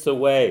it drifts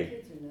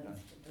away.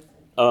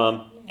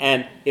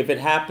 And if it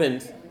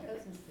happens,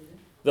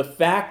 the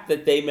fact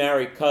that they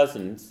marry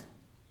cousins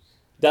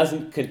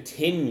doesn't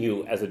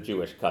continue as a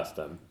Jewish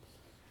custom.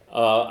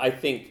 I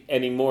think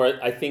anymore.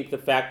 I think the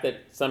fact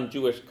that some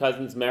Jewish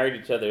cousins married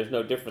each other is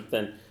no different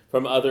than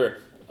from other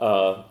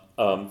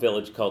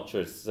village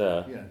cultures.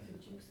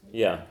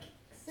 Yeah.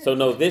 So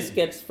no, this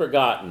gets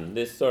forgotten.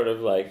 This sort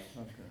of like,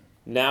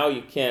 now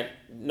you can't.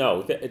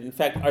 No, in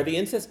fact, are the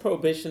incest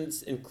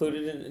prohibitions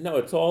included in? No,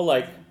 it's all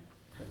like.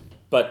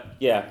 But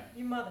yeah.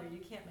 Your mother, you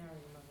can't marry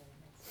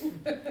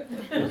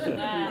your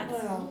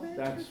mother.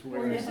 That's Or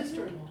where. your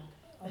sister-in-law.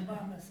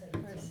 Obama said.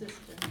 Or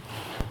sister.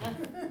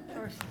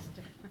 Or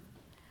sister.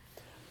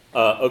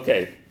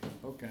 Okay.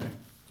 Okay.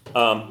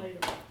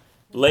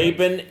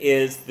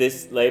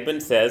 Laban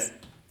says,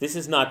 This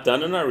is not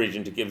done in our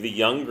region to give the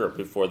younger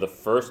before the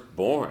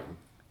firstborn.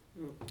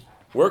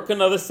 Work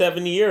another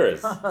 7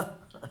 years.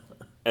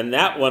 And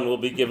that one will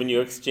be given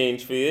you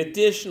exchange for the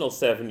additional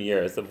 7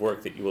 years of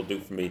work that you will do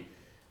for me.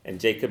 And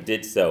Jacob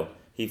did so.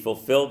 He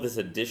fulfilled this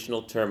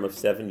additional term of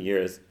 7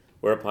 years,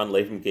 whereupon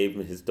Laban gave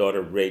him his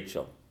daughter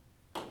Rachel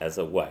as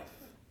a wife.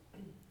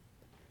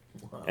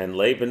 Wow. And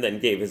Laban then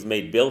gave his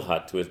maid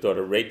Bilhah to his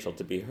daughter Rachel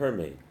to be her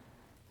maid.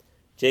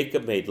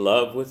 Jacob made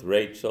love with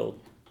Rachel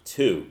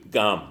too,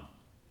 Gam.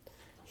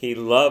 He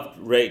loved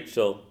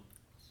Rachel,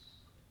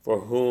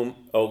 for whom,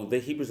 the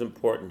Hebrew's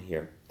important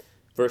here.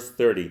 Verse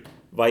 30,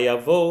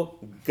 Vayavo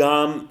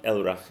Gam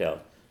el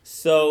Rachel.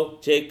 So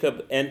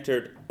Jacob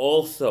entered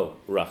also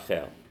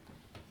Rachel,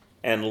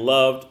 and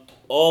loved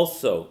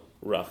also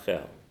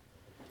Rachel,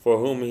 for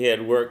whom he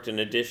had worked an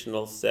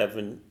additional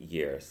 7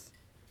 years.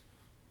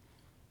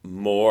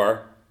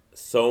 More,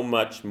 so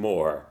much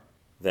more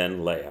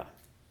than Leah.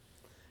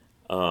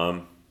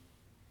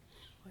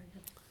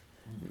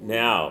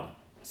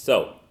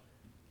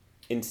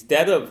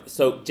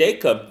 So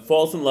Jacob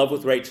falls in love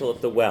with Rachel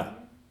at the well.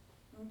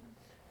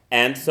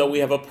 And so we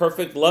have a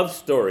perfect love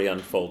story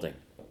unfolding.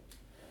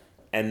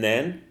 And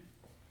then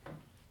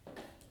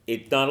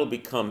it not only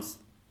becomes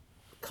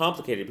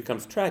complicated, it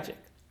becomes tragic.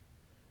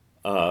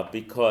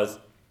 Because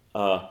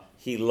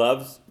he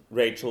loves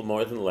Rachel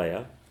more than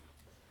Leah.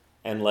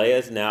 And Leah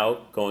is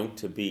now going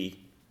to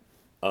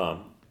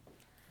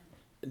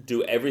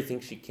do everything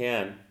she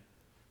can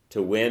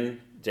to win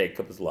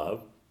Jacob's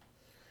love.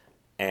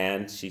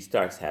 And she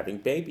starts having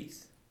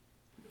babies.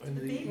 And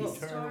the babies Eternal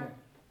start-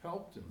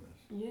 helped in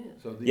this. Yeah.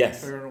 So the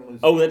Yes. Eternal is.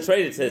 Oh, that's right.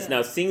 It says,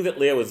 now seeing that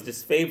Leah was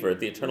disfavored,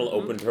 the Eternal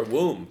opened her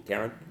womb.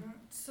 Karen?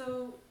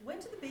 So when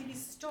did the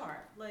babies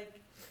start? Like,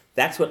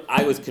 That's what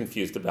I was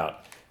confused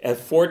about. At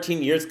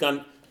 14 years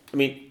gone,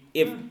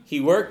 if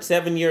he worked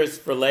 7 years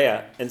for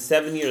Leah and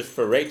 7 years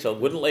for Rachel,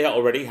 wouldn't Leah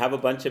already have a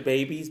bunch of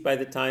babies by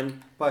the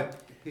time? But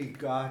he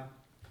got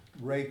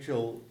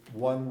Rachel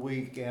 1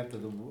 week after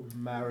the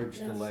marriage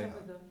to Leah.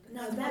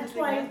 Now, that's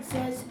why it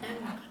says,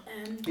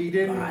 and. He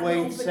didn't God wait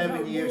opened 7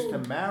 her years to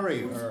womb.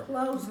 marry It was her,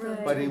 closed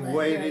but he until that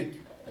waited,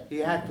 date. he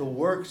had to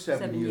work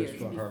 7 years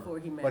for her. before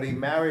he But he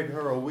married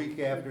her a week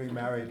after he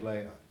married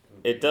Leah.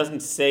 It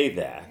doesn't say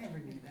that.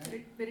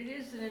 But it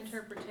is an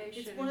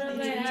interpretation, It's one of the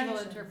medieval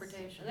actions.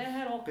 interpretation. They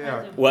had all Yeah.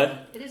 kinds of.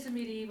 What? It is a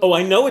medieval. Oh,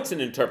 I know it's an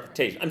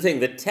interpretation. I'm saying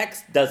the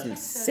text doesn't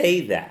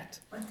say that.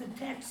 But the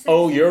text says.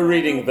 Oh, you're God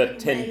reading the opened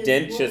Leah's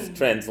tendentious womb.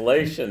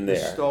 translation The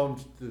there.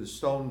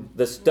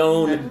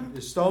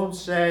 the stone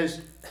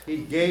says he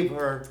gave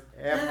her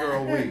after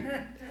a week.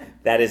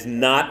 That is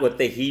not what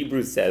the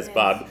Hebrew says,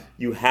 Bob.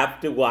 You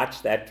have to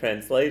watch that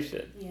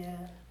translation. Yeah.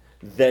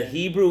 The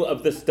Hebrew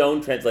of the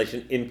Stone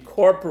translation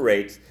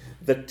incorporates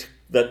the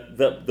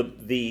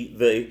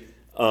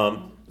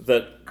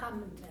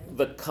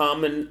Commentary.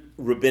 common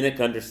rabbinic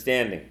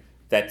understanding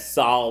that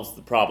solves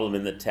the problem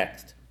in the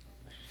text.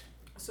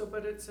 So,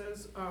 but it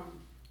says,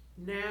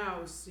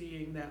 now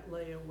seeing that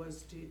Leah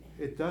was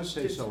It does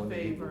say so in the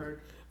Hebrew. disfavored.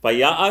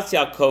 Vaya'as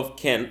Yaakov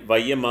ken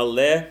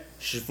vayimale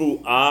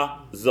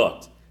shvu'ah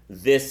zot.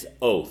 This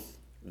oath,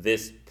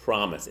 this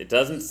promise. It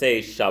doesn't say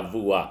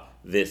shavua,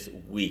 this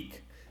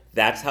week.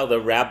 That's how the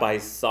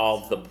rabbis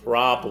solve the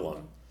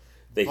problem.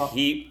 The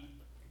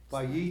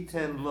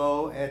Vayiten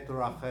lo et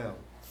Rachel.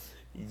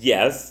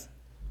 yes,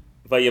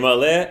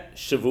 vayimale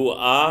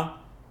shvu'ah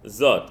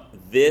zot.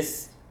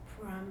 This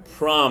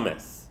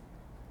promise.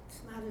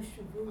 It's not a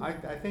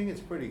shavua. I think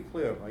it's pretty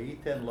clear.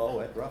 Vayiten lo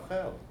et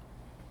Rachel.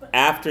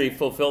 After he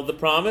fulfilled the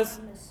promise,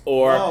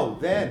 or No,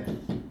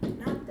 then.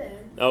 Not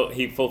then. oh,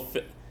 he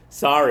fulfilled.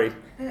 Sorry,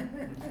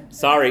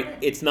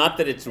 it's not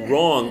that it's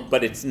wrong,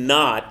 but it's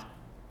not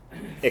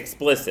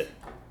explicit.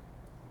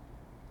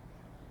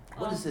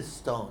 What is this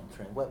stone,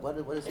 Trent? What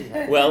does he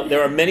have? Well,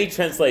 there are many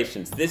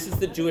translations. This is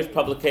the Jewish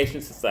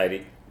Publication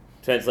Society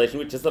translation,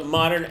 which is a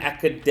modern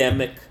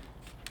academic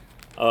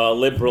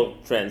liberal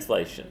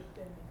translation.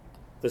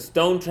 The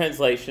Stone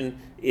translation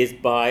is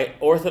by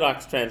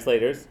Orthodox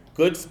translators,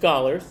 good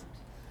scholars,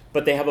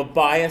 but they have a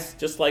bias,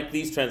 just like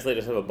these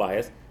translators have a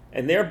bias,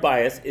 and their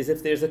bias is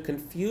if there's a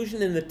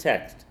confusion in the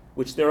text,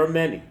 which there are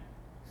many.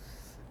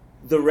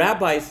 The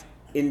rabbis,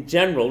 in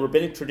general,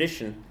 rabbinic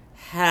tradition,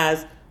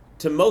 has,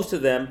 to most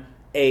of them,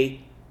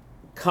 a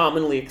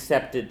commonly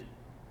accepted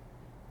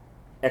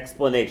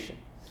explanation.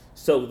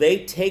 So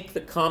they take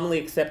the commonly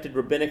accepted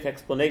rabbinic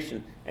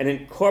explanation and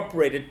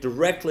incorporate it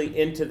directly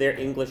into their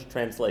English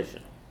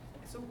translation.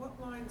 So what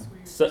lines were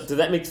you? So does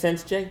that make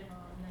sense, Jay?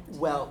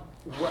 Well,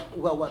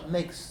 what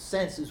makes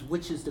sense is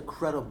which is the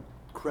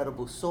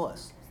credible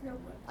source.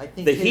 I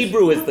think The his-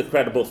 Hebrew is the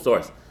credible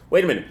source.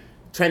 Wait a minute.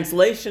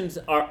 Translations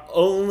are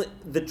only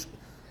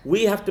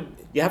you have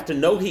to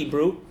know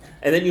Hebrew,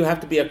 and then you have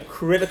to be a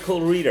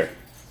critical reader,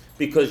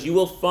 because you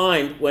will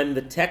find when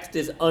the text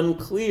is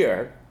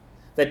unclear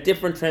that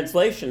different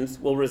translations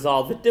will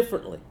resolve it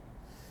differently.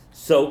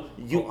 So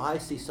Oh, I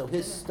see. So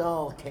his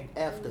stone came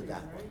after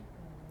that one.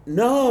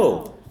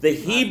 no, the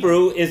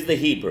Hebrew is the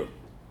Hebrew.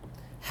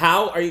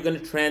 How are you going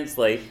to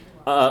translate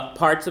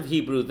parts of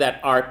Hebrew that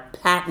are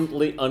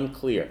patently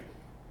unclear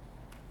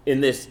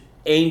in this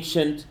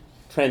ancient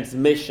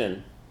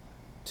transmission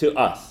to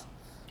us.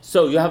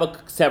 So you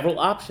have several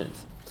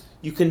options.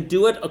 You can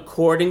do it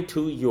according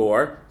to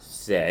your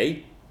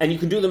say, and you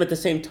can do them at the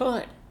same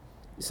time,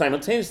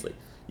 simultaneously.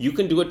 You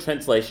can do a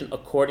translation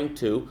according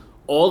to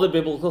all the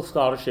biblical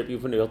scholarship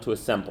you've been able to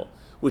assemble,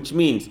 which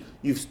means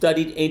you've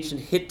studied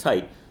ancient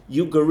Hittite,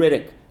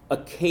 Ugaritic,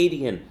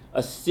 Akkadian,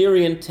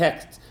 Assyrian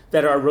texts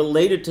that are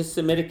related to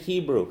Semitic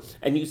Hebrew,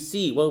 and you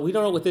see, well, we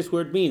don't know what this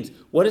word means.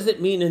 What does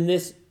it mean in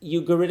this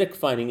Ugaritic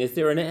finding? Is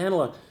there an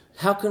analog?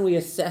 How can we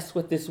assess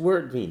what this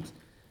word means?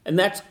 And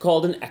that's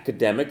called an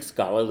academic,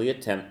 scholarly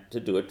attempt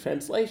to do a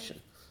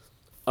translation.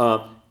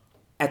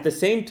 At the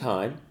same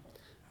time,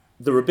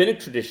 the rabbinic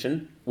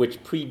tradition,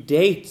 which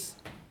predates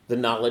the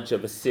knowledge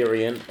of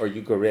Assyrian or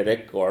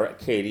Ugaritic or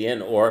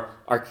Akkadian or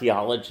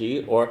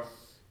archaeology, or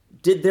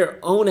did their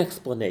own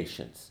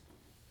explanations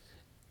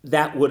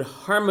that would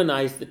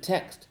harmonize the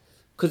text.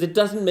 Because it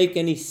doesn't make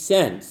any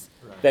sense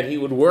that he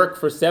would work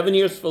for 7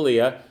 years for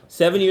Leah,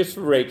 7 years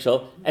for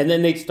Rachel, and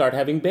then they'd start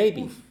having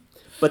babies.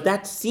 But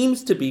that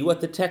seems to be what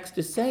the text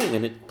is saying,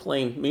 in its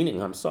plain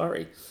meaning, I'm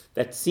sorry.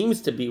 That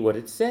seems to be what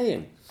it's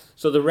saying.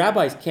 So the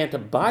rabbis can't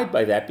abide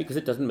by that because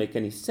it doesn't make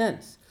any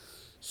sense.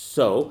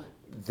 So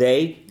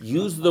they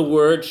use the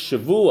word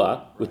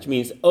shavua, which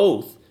means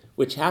oath,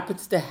 which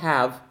happens to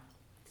have,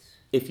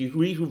 if you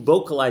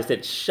revocalize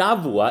it,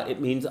 shavua, it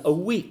means a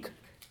week.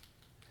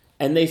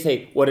 And they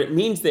say what it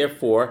means,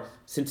 therefore,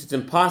 since it's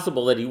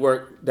impossible that he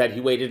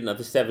waited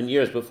another 7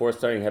 years before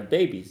starting to have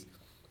babies,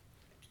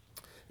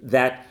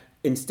 that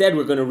instead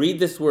we're going to read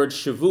this word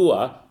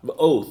shavua,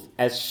 oath,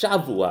 as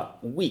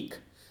shavua, week.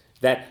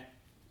 That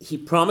he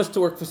promised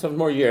to work for 7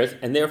 more years,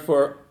 and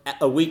therefore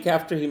a week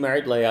after he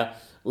married Leah,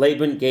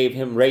 Laban gave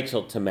him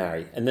Rachel to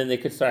marry, and then they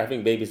could start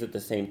having babies at the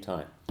same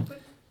time.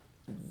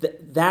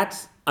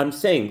 That's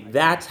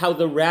how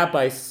the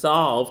rabbis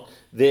solved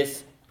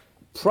this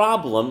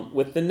problem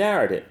with the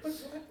narrative.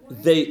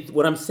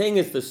 What I'm saying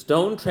is the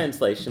Stone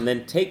translation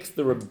then takes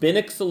the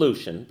rabbinic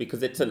solution,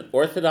 because it's an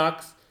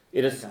orthodox,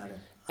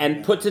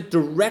 and puts it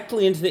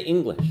directly into the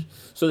English,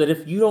 so that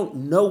if you don't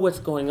know what's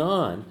going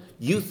on,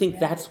 you think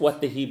that's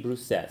what the Hebrew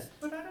says.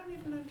 But I don't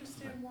even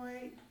understand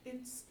why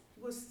it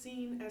was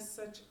seen as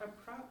such a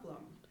problem.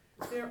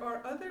 There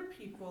are other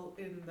people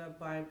in the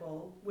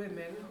Bible,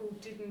 women, who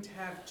didn't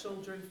have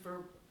children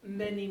for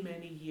many,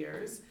 many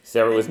years.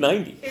 Sarah was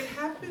 90. It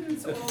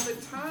happens all the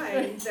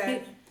time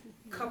that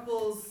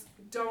couples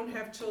don't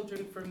have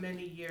children for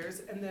many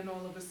years and then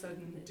all of a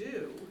sudden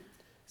do.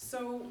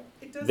 So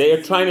it doesn't. They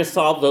are trying to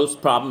solve those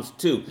problems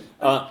too.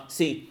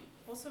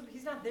 Also,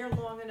 he's not there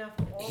long enough.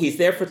 He's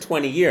there for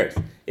 20 years.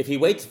 If he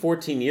waits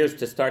 14 years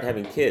to start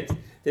having kids,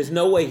 there's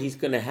no way he's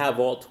going to have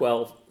all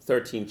 12,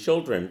 13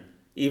 children,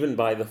 even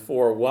by the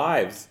 4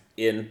 wives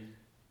in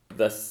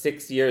the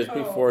 6 years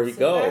before he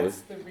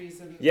goes. That's the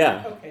reason.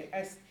 Yeah. Okay,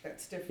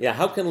 that's different. Yeah,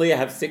 how can Leah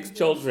have 6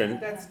 children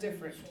That's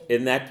different.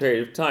 in that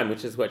period of time,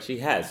 which is what she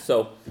has?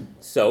 So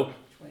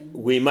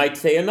we might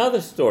say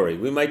another story.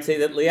 We might say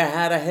that Leah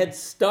had a head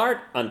start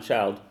on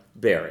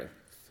childbearing.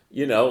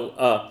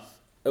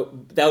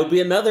 That would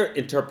be another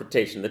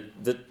interpretation.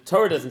 The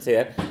Torah doesn't say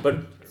that,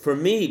 but for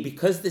me,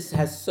 because this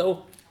has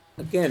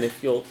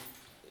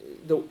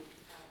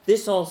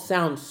this all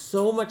sounds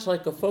so much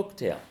like a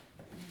folktale.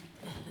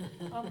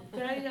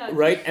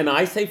 Right? And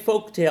I say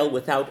folktale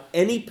without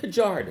any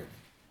pejorative.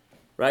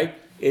 Right?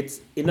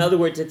 In other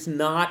words, it's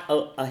not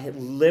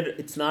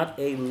it's not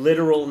a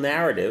literal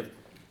narrative.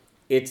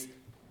 It's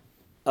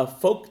a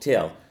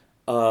folktale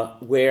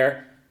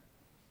where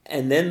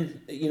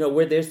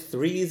there's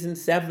 3s and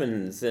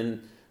 7s,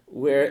 and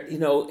where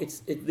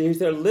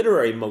these are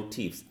literary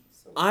motifs.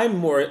 I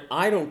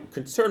don't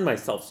concern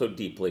myself so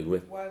deeply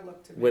with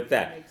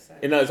that.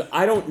 In other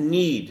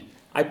words,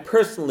 I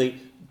personally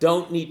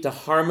don't need to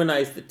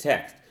harmonize the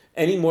text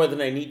any more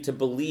than I need to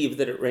believe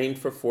that it rained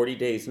for 40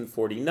 days and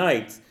 40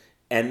 nights,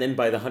 and then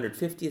by the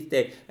 150th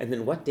day, and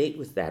then what date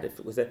was that? If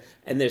it was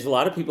and there's a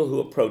lot of people who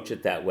approach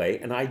it that way,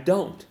 and I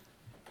don't,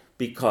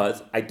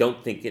 because I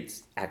don't think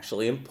it's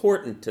actually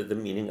important to the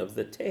meaning of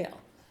the tale.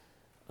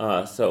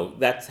 So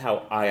that's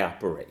how I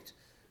operate.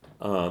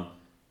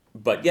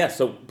 But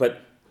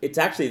it's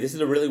actually, this is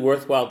a really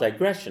worthwhile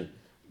digression,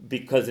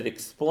 because it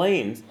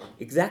explains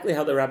exactly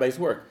how the rabbis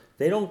work.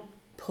 They don't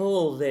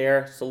pull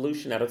their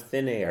solution out of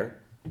thin air.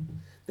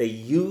 They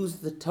use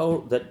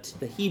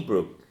the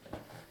Hebrew.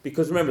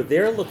 Because remember,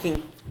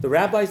 the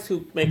rabbis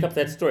who make up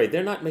that story,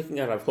 they're not making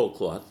it out of whole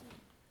cloth.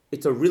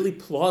 It's a really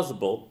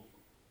plausible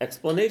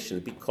explanation,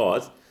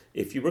 because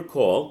if you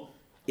recall,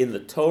 in the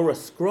Torah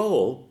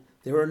scroll,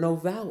 there are no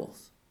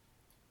vowels.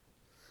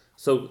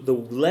 So the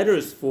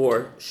letters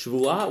for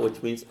Shvuah,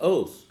 which means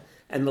oath,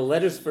 and the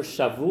letters for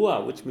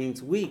Shavua, which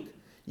means week,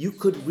 you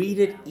could read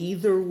it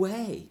either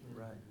way.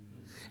 Right.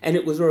 And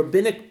it was a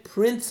rabbinic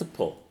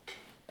principle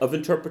of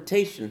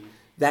interpretation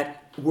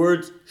that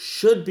words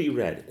should be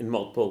read in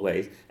multiple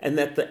ways, and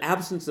that the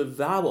absence of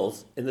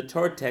vowels in the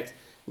Torah text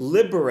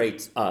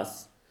liberates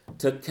us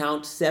to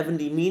count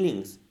 70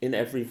 meanings in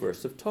every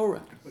verse of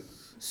Torah.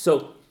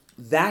 So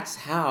that's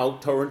how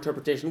Torah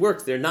interpretation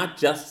works. They're not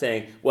just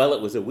saying, well,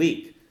 it was a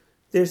week.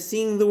 They're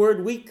seeing the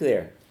word week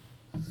there.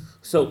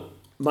 So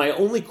my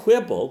only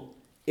quibble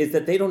is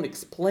that they don't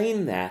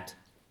explain that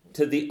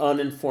to the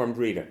uninformed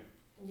reader.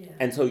 Yeah.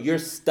 And so you're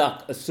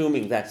stuck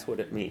assuming that's what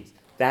it means.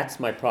 That's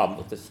my problem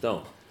with the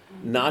stone.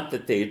 Not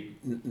that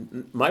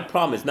my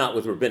problem is not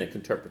with rabbinic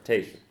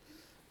interpretation.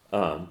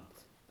 I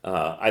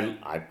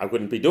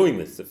wouldn't be doing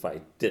this if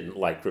I didn't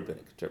like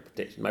rabbinic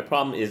interpretation. My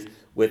problem is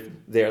with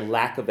their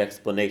lack of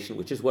explanation,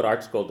 which is what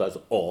ArtScroll does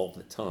all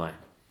the time.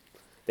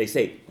 They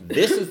say,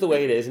 this is the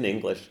way it is in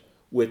English,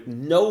 with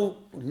no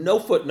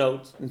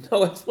footnotes,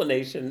 no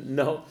explanation,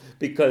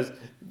 because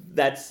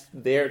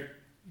they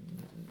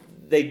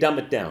dumb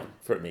it down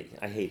for me.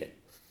 I hate it.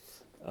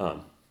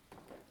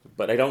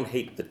 But I don't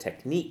hate the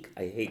technique.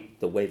 I hate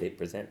the way they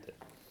present it.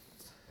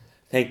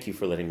 Thank you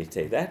for letting me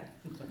say that.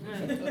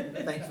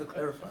 Thanks for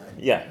clarifying.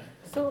 Yeah.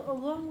 So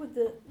along with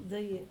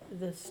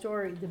the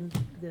story,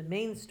 the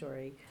main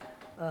story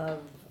of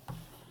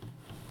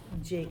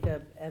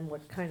Jacob and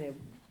what kind of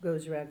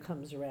goes around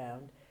comes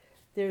around,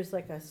 there's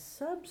like a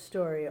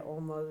sub-story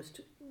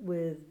almost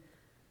with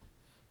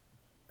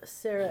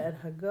Sarah and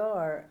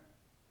Hagar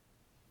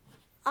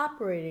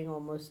operating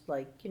almost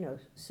like,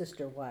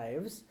 sister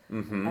wives,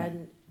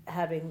 and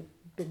having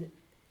been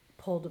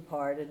pulled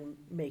apart and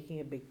making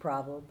a big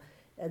problem.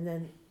 And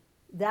then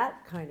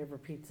that kind of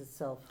repeats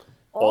itself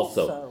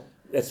also.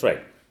 That's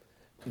right.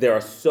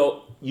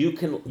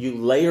 You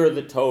layer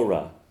the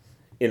Torah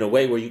in a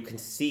way where you can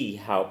see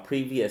how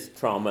previous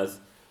traumas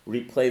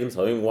replay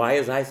themselves. I mean, why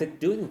is Isaac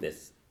doing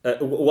this?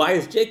 Why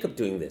is Jacob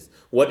doing this?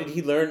 What did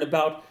he learn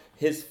about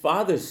his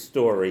father's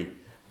story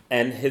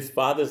and his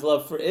father's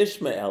love for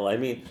Ishmael? I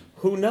mean,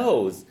 who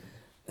knows?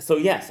 So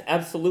yes,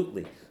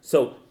 absolutely.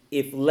 So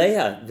if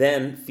Leah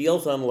then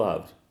feels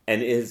unloved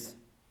and is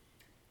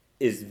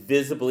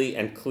visibly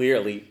and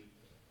clearly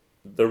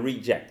the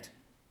reject,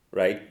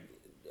 right,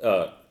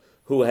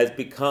 who has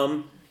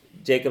become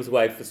Jacob's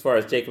wife as far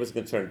as Jacob is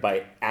concerned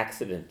by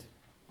accident,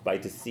 by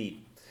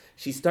deceit,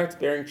 she starts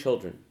bearing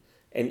children.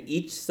 And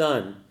each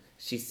son,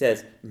 she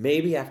says,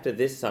 maybe after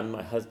this son,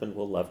 my husband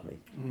will love me.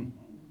 Mm.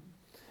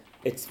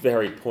 It's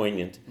very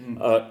poignant.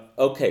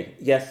 Okay,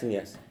 yes and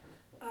yes.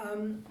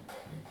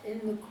 In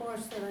the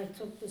course that I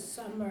took this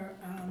summer,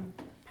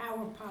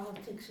 Power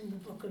Politics in the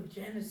Book of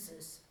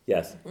Genesis,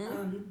 yes,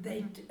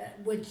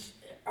 which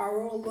are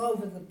all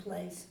over the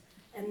place,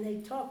 and they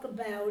talk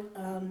about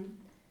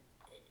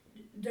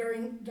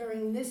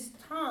during this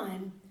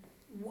time,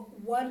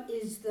 what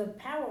is the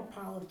power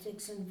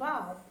politics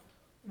involved?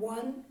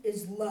 One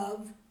is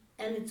love,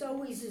 and it's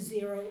always a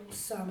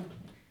zero-sum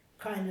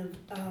kind of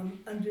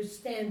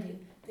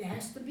understanding. There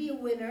has to be a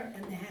winner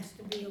and there has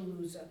to be a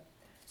loser.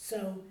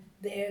 So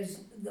there's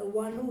the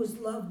one who is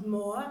loved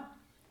more,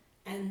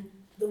 and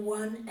the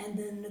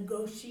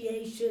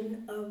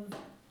negotiation of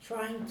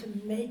trying to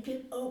make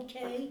it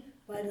okay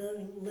by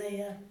letting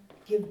Leah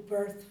give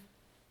birth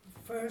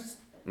first.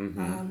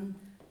 Mm-hmm.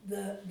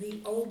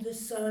 The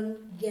oldest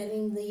son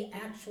getting the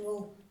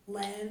actual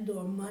land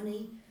or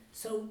money.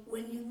 So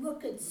when you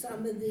look at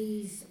some of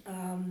these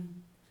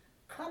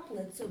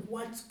couplets of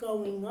what's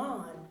going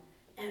on,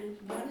 and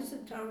what is the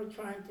Torah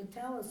trying to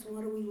tell us,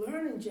 what do we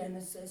learn in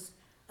Genesis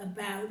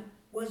about,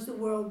 was the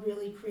world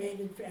really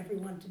created for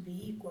everyone to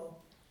be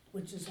equal,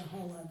 which is a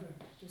whole other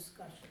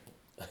discussion.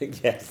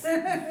 Yes.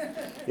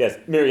 Yes,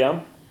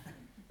 Miriam?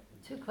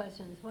 Two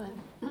questions.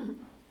 One,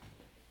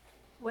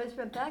 was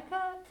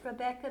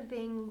Rebecca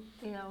being,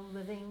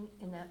 living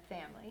in that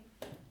family,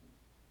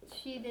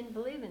 she didn't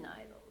believe in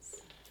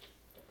idols?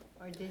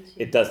 Or did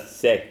she? It doesn't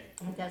say.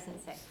 It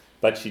doesn't say.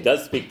 But she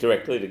does speak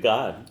directly to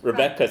God.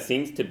 Rebecca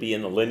seems to be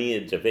in the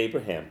lineage of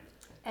Abraham,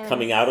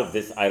 coming out of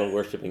this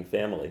idol-worshipping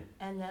family.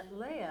 And that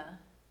Leah,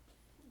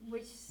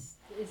 which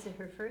is it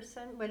her first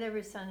son?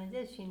 Whatever son it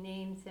is, she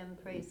names him,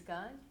 praise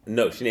God?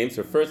 No, she names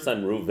her first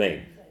son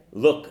Reuven.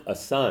 Look, a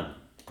son.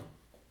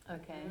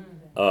 Okay.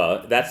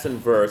 That's in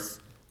verse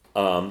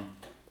 31.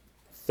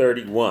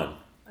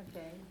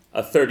 Okay.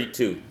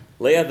 32.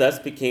 Leah thus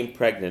became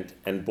pregnant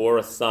and bore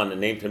a son and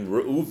named him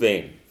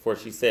Reuven, for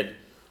she said,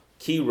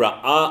 Ki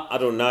ra'ah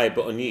Adonai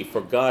ba'oni,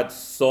 for God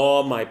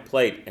saw my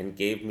plight and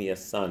gave me a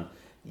son.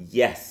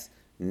 Yes,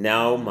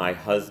 now my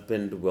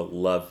husband will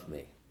love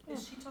me.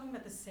 Is she talking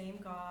about the same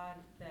God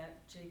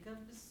that Jacob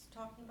is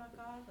talking about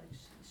God? Like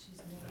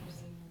she's naming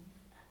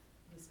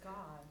this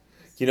God.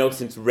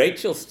 Since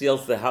Rachel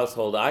steals the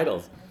household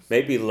idols,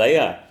 maybe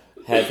Leah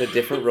has a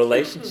different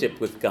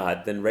relationship with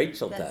God than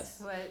Rachel does.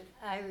 That's what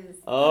I was.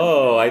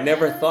 Oh, I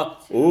never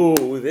thought.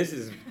 Ooh, this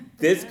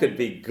could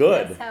be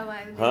good. That's how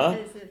I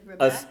visited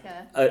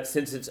Rebecca.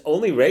 Since it's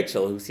only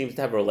Rachel who seems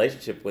to have a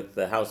relationship with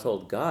the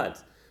household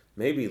gods,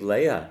 maybe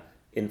Leah,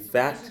 in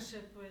fact,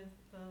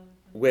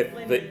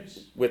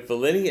 with the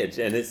lineage,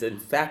 and is in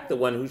fact the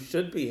one who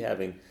should be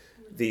having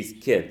these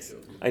kids.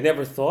 I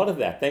never thought of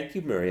that. Thank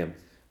you, Miriam.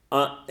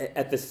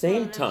 At the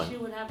same time, she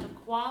would have the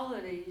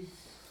qualities.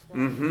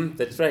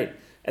 That's right.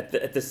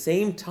 At the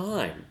same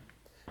time,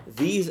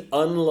 these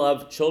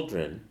unloved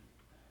children,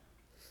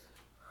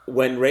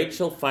 when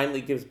Rachel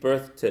finally gives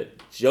birth to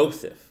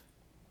Joseph,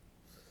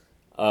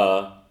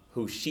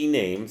 who she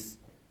names,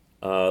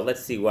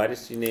 let's see, why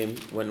does she name,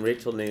 when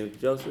Rachel named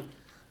Joseph?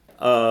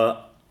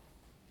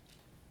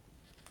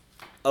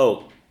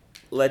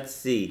 Let's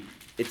see.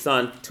 It's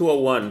on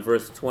 201,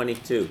 verse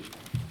 22.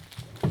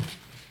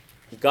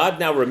 God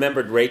now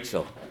remembered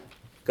Rachel.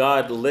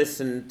 God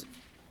listened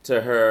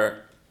to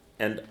her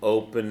and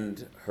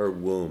opened her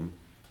womb.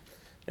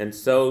 And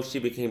so she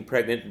became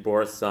pregnant and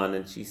bore a son,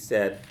 and she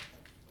said,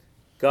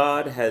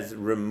 God has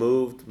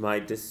removed my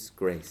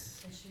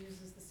disgrace. And she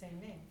uses the same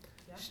name,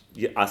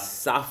 yeah?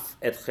 Asaf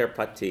et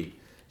cherpati.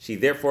 She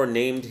therefore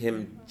named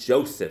him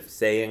Joseph,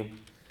 saying,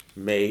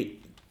 may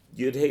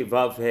Yud-Heh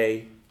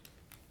Vav-Heh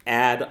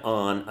add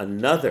on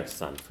another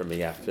son for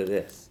me after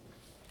this.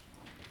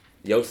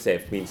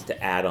 Yosef means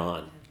to add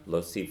on.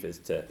 Losif is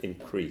to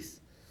increase.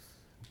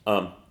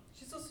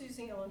 She's also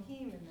using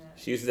Elohim in that.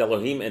 She uses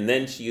Elohim, and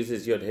then she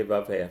uses Yod-Heh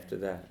Vav-Heh after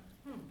that.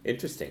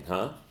 Interesting,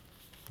 huh?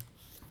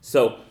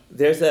 So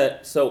there's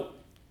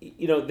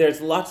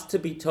lots to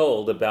be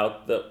told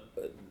about the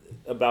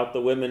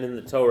women in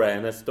the Torah,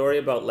 and a story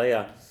about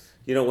Leah.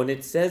 When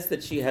it says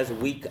that she has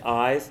weak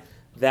eyes,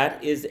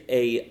 that is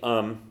a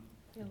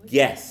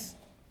guess.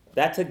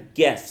 That's a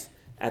guess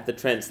at the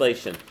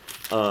translation,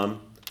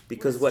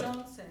 because What does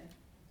Stone say?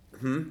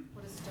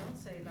 What does Stone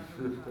say about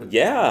her?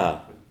 Yeah.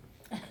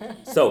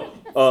 So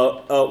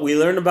we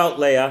learn about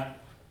Leah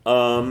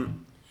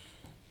on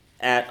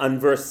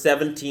verse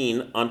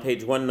 17 on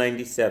page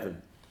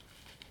 197.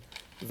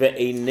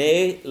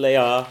 Ve'enei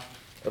Leah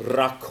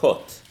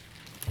rakot.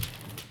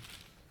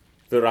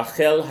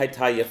 V'Rachel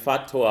hayta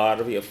yefat toar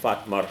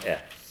v'yefat mar'eh.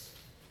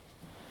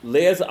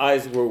 Leah's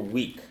eyes were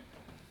weak,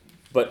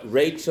 but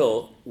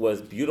Rachel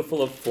was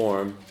beautiful of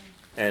form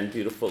and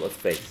beautiful of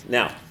face.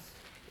 Now,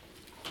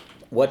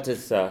 what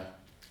does...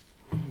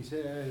 He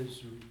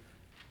says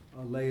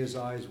Leah's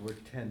eyes were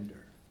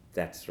tender.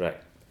 That's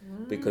right.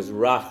 Because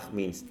rach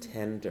means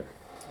tender.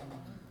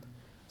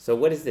 So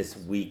what is this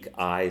weak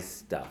eyes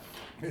stuff?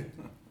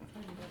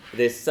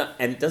 There's some,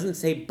 and it doesn't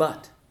say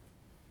but.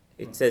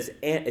 It says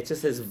and, it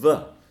just says v.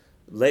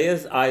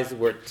 Leah's eyes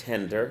were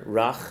tender.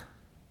 Rach,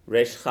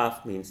 resh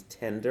chaf means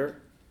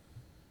tender.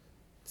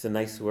 It's a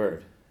nice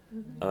word.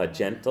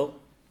 Gentle.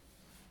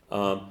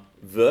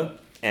 V,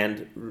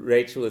 and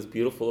Rachel is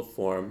beautiful of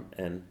form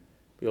and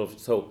beautiful.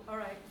 So All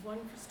right, one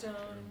for Stone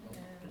and...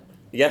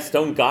 yes,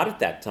 Stone got it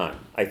that time,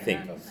 I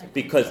think,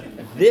 because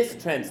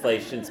this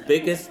translation's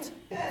biggest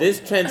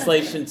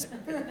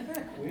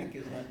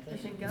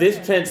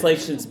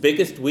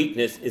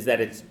weakness is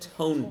that it's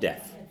tone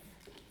deaf.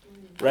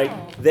 Right?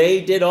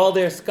 They did all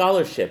their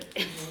scholarship,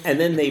 and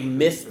then they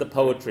missed the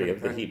poetry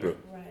of the Hebrew.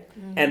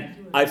 And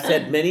I've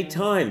said many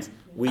times,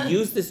 we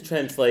use this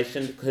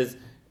translation because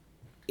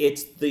in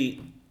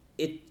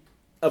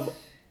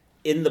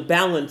the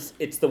balance,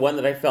 it's the one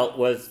that I felt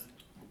was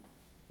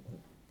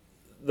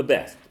the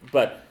best.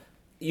 But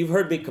you've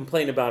heard me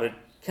complain about it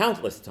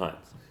countless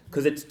times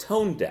because it's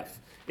tone deaf.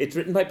 It's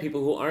written by people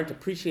who aren't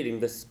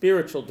appreciating the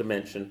spiritual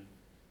dimension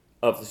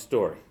of the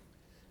story.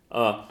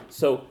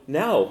 So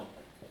now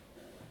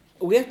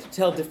we have to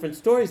tell different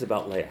stories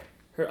about Leah.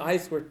 Her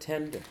eyes were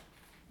tender.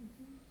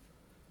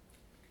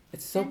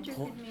 It's so Tender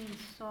could mean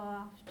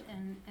soft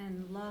and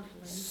lovely.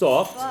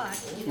 soft. But,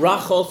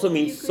 Rach also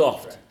means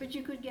soft. But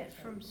you could get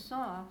from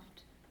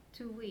soft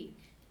to weak.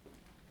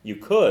 You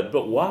could,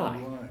 but why?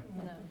 No,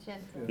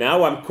 gentle.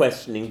 Now I'm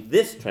questioning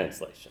this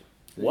translation.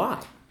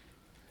 Why?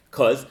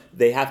 Because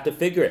they have to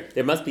figure it.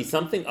 There must be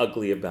something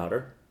ugly about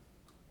her.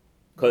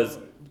 Because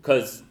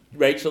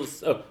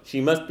Rachel's, she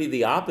must be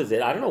the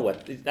opposite. I don't know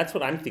what, that's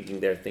what I'm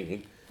thinking they're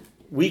thinking.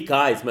 Weak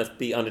eyes must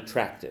be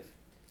unattractive.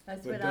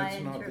 That's But what I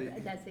that's not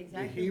interpret, that's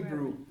exactly The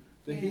Hebrew,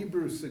 the Yeah.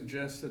 Hebrew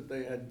suggests that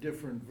they had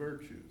different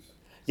virtues,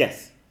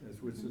 Yes,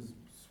 which is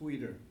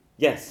sweeter,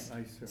 yes.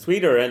 nicer,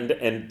 Sweeter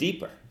and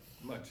deeper.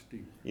 much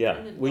deeper. Yeah.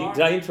 And the Did I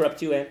dark-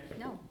 interrupt you, Ann?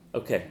 No.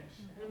 Okay.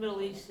 In the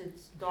Middle East,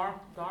 it's dark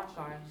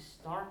eyes,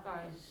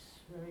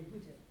 very...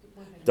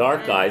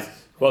 Dark eyes.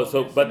 Well,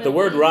 but the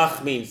word Middle East.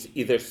 rach means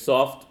either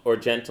soft or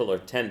gentle or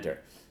tender.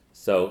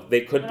 So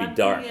they could be I'm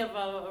dark. thinking of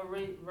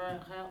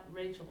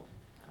Rachel.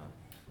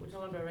 We're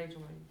talking about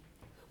Rachel. Right?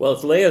 Well,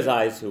 it's Leah's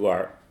eyes who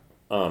are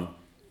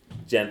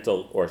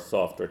gentle or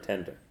soft or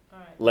tender. All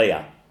right.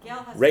 Leah.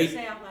 Gail has Ra- to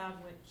say out loud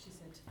what she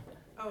said.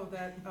 Oh,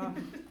 that,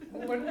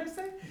 what did I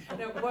say?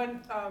 No,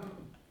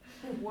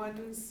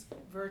 one's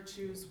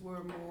virtues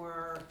were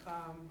more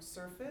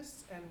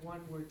surface and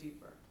one were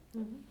deeper.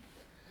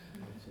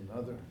 That's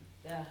another.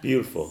 Yeah.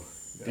 Beautiful.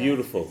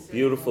 Beautiful,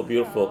 beautiful,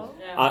 beautiful.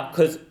 Yeah.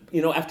 Because,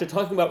 after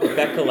talking about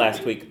Rebecca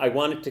last week, I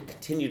wanted to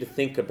continue to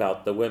think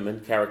about the women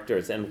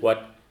characters and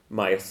what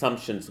my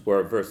assumptions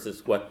were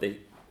versus where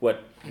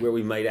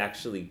we might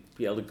actually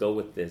be able to go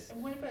with this.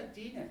 And what about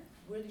Dina?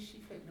 Where does she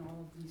fit in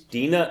all of these?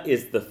 Dinah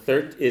is the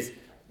third,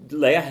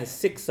 Leah has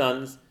 6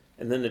 sons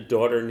and then a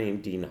daughter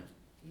named Dinah.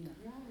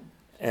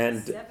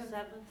 And Seventh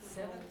child.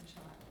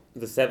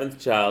 the 7th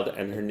child,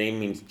 and her name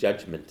means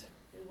judgment.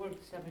 They were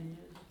 47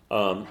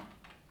 years.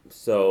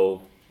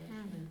 So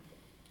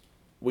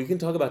we can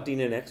talk about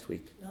Dinah next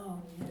week.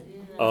 No,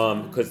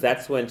 Because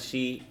that's when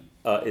she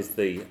is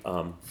the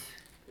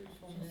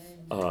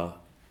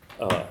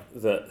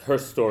her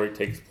story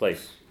takes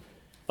place.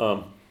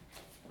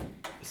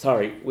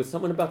 Sorry, was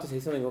someone about to say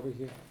something over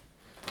here?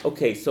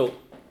 Okay, so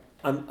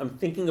I'm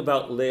thinking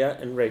about Leah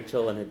and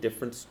Rachel and a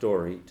different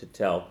story to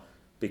tell,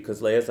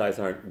 because Leah's eyes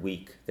aren't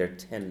weak, they're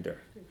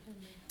tender.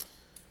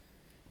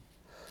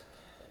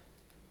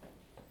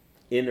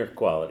 Inner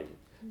quality.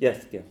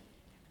 Yes, Gil.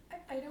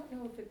 I don't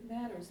know if it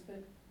matters,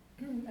 but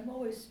I'm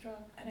always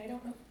struck, and I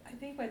don't know, I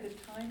think by the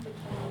time the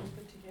Torah was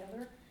put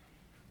together,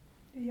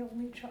 the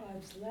only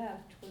tribes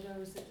left were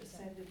those that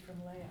descended from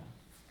Leah.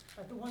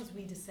 But the ones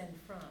we descend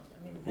from,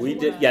 I mean. We the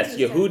did, ones yes,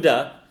 we descend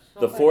Yehuda,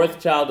 the So- fourth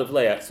child of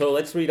Leah. So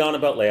let's read on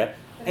about Leah.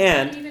 But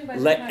And even by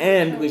the time the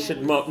and we Torah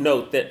should was-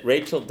 note that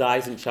Rachel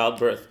dies in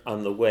childbirth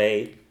on the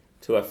way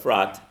to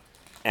Ephrat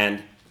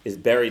and is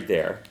buried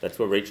there. That's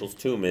where Rachel's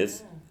tomb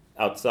is,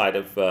 outside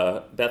of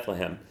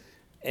Bethlehem.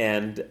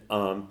 And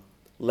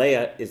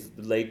Leah is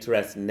laid to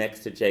rest next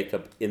to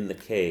Jacob in the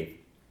cave,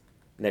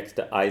 next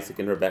to Isaac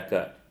and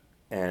Rebekah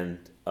and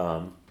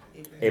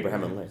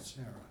Abraham and Leah.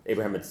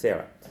 Abraham and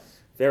Sarah.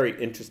 Very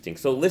interesting.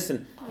 So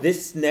listen,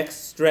 this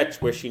next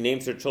stretch where she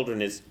names her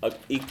children is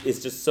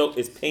just so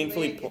is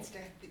painfully. Leah gets to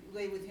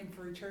lay with him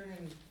for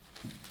eternity.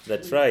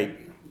 That's right.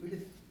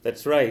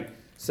 That's right.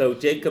 So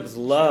Jacob's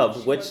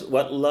love. What's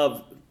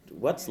love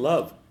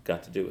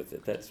got to do with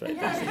it? That's right.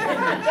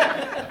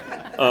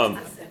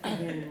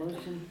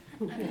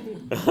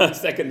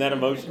 Second that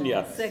emotion,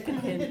 yeah.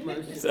 Second-hand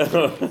emotion.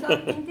 So,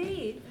 So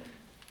indeed,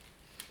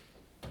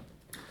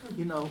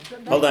 You know,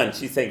 hold on,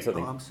 she's saying oh,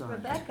 something. I'm sorry.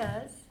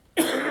 Rebecca's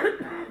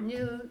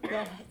knew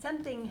that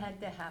something had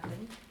to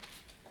happen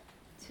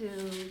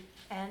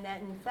and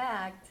that in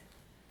fact,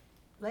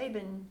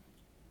 Laban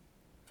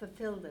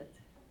fulfilled it.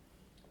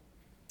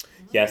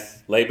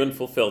 Yes, Laban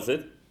fulfills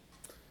it.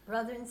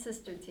 Brother and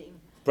sister team.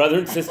 Brother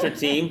and sister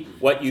team,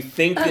 what you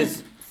think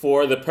is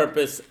for the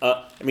purpose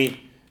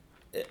Laban's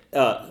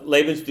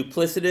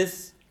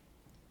duplicitous.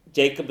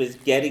 Jacob is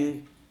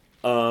getting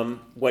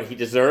what he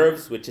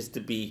deserves, which is to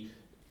be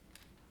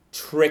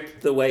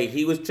tricked the way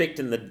he was tricked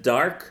in the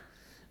dark.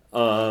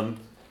 And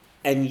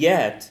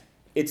yet,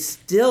 it's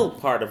still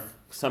part of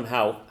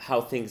somehow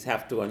how things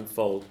have to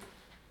unfold.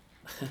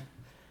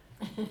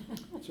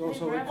 It's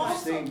also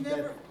Also, interesting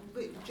that,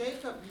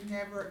 Jacob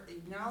never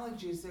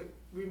acknowledges it,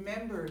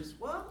 remembers,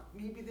 well,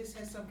 maybe this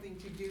has something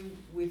to do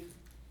with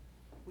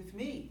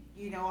me.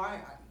 You know,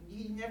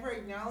 he never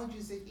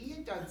acknowledges that he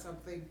had done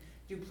something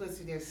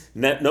duplicitous.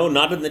 No,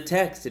 not in the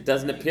text. It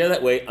doesn't appear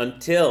that way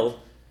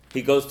until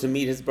he goes to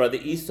meet his brother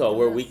Esau,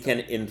 where we can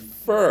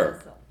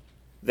infer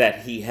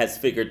that he has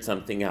figured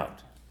something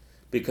out,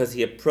 because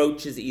he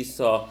approaches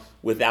Esau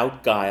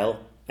without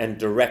guile and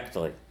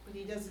directly. But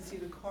he doesn't see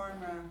the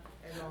karma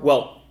at all.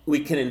 Well, we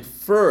can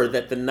infer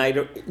that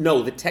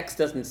the text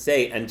doesn't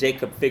say, and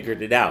Jacob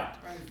figured it out.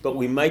 Right. But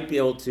we might be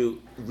able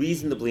to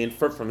reasonably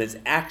infer from his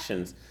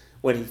actions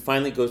when he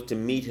finally goes to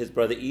meet his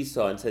brother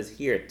Esau and says,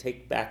 here,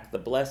 take back the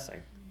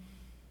blessing,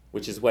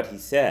 which is what he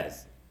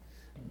says.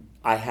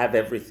 I have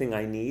everything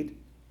I need.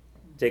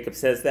 Jacob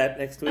says that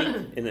next week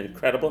in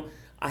Incredible.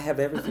 I have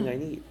everything I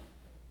need.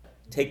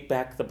 Take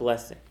back the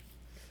blessing.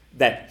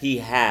 That he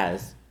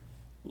has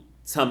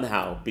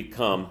somehow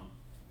become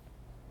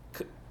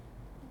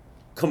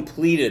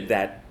completed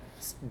that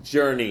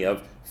journey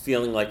of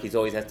feeling like he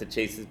always has to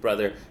chase his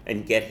brother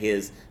and get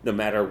his no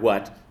matter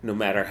what, no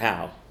matter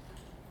how.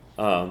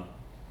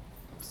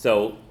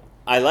 So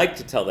I like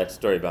to tell that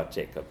story about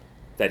Jacob,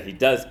 that he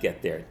does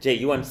get there. Jay,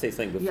 you want to say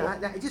something before?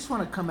 Yeah, I just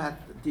want to come at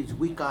these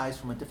weak eyes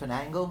from a different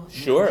angle.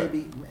 Sure.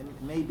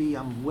 Maybe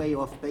I'm way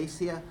off base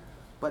here,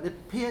 but it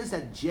appears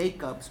that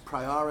Jacob's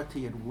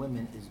priority in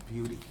women is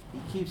beauty. He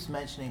keeps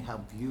mentioning how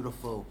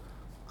beautiful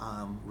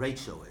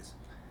Rachel is.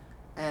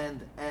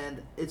 And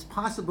it's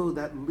possible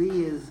that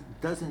Leah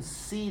doesn't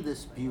see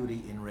this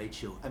beauty in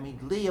Rachel. I mean,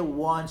 Leah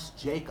wants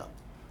Jacob.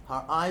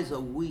 Her eyes are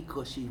weak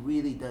because she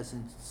really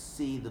doesn't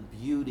see the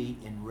beauty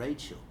in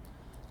Rachel.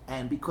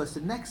 And because the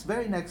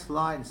very next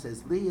line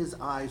says Leah's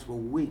eyes were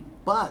weak,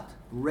 but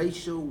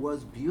Rachel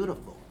was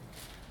beautiful.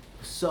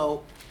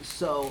 So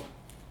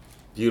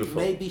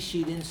Beautiful. maybe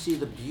she didn't see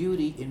the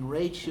beauty in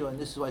Rachel, and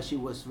this is why she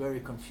was very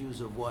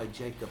confused of why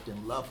Jacob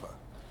didn't love her.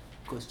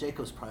 Because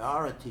Jacob's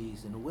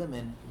priorities in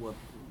women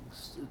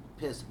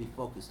appears to be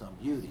focused on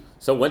beauty.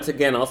 So once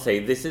again, I'll say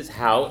this is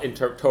how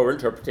Torah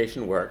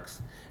interpretation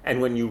works. And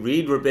when you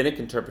read rabbinic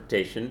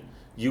interpretation,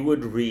 you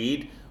would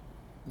read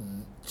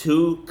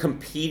two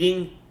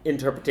competing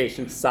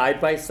interpretations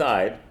side by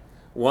side.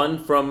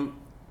 One from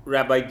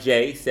Rabbi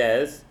Jay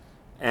says,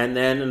 and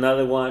then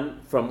another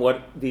one from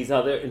what these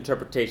other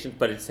interpretations,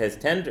 but it says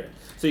tender.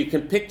 So you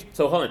can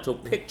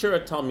picture a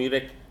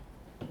Talmudic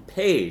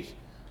page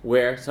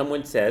where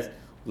someone says,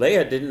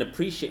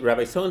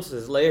 Rabbi so-and-so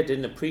says, Leah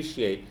didn't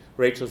appreciate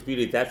Rachel's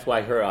beauty, that's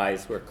why her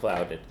eyes were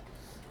clouded.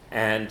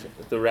 And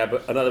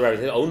another rabbi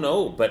says, oh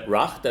no, but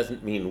Rach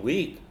doesn't mean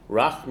weak.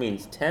 Rach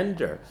means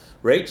tender.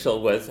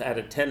 Rachel had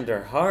a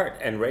tender heart,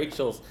 and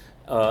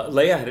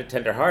Leah had a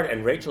tender heart,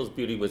 and Rachel's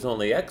beauty was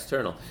only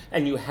external.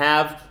 And you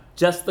have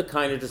just the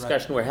kind of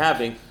discussion we're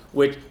having,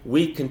 which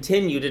we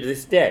continue to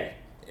this day.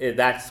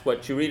 That's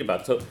what you read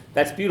about. So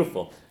that's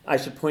beautiful. I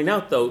should point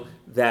out, though,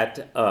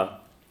 that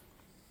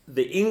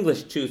the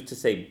English choose to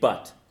say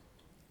but.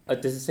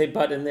 Does it say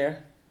but in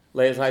there?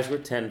 Leah's eyes were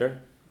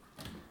tender.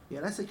 Yeah,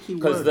 that's a key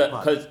word.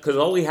 Because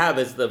all we have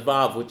is the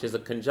vav, which is a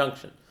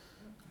conjunction.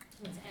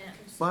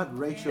 But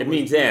Rachel. It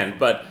means and,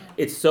 but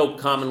it's so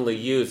commonly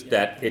used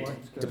that it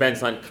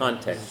depends on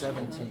context.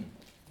 17.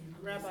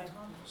 Rabbi.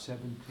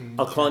 17.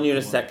 I'll call on you in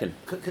a second.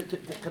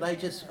 Could I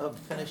just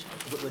finish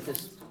with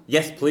this?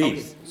 Yes,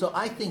 please. Okay, so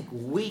I think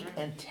weak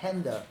and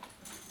tender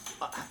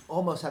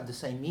almost have the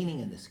same meaning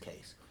in this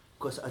case.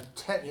 Because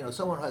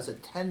someone who has a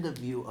tender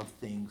view of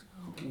things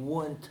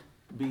wouldn't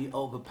be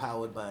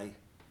overpowered by,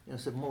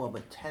 more of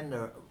a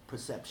tender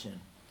perception,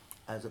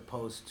 as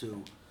opposed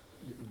to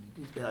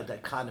a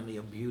dichotomy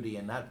of beauty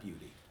and not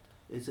beauty.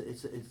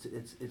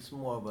 It's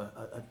more of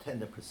a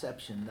tender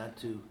perception, not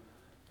to,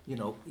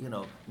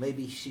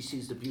 maybe she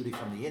sees the beauty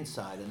from the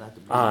inside and not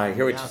the beauty. I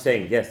hear what you're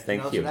saying. Yes,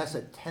 thank you. So that's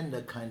a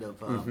tender kind of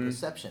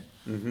perception,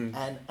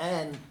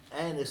 and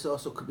this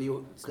also could be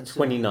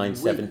considered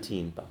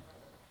 29:17.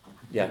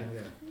 Yeah.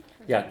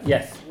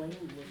 Yes.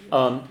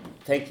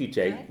 Thank you,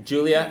 Jay.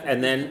 Julia,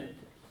 and then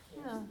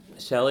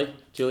Shelley.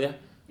 Julia.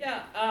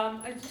 Yeah,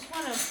 I just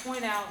want to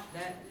point out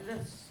that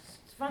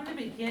from the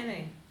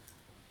beginning,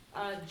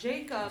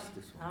 Jacob,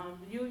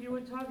 you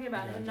were talking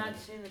about him not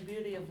seeing the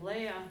beauty of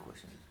Leah.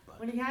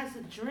 When he has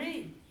a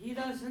dream, he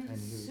doesn't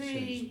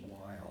see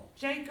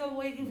Jacob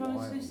waking from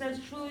his sleep. Says,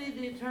 "Truly,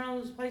 the eternal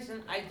is placed,"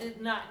 and I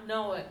did not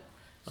know it.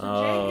 So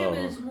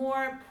Jacob is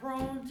more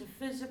prone to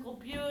physical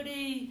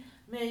beauty,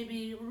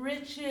 maybe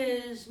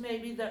riches,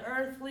 maybe the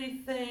earthly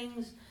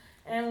things,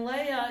 and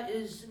Leah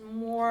is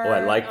more. Oh,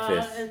 I like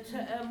this.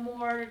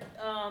 More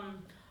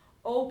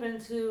open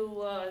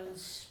to.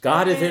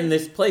 God is in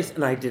this place,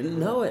 and I didn't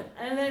know it.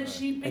 And then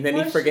she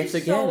forgets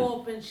she's again. so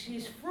open,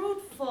 she's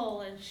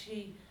fruitful, and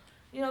she,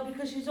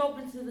 because she's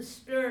open to the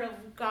Spirit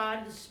of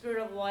God, the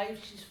Spirit of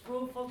life. She's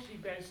fruitful. She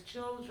bears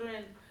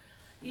children.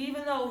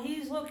 Even though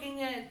he's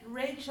looking at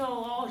Rachel,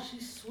 oh,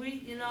 she's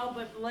sweet,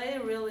 but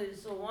Leah really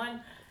is the one.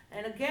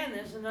 And again,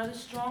 there's another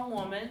strong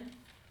woman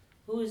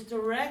who is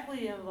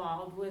directly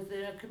involved with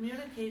direct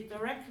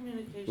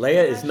communication.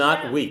 Leah is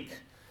not weak.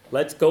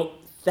 Let's go.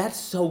 That's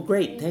so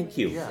great. Thank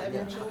you.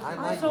 Yeah.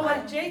 So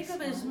like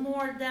Jacob is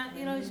more down,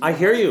 he's I more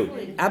hear you.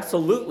 earthly.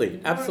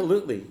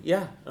 Absolutely.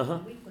 Yeah.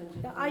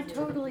 I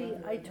totally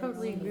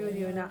agree with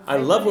you. And I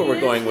love where He we're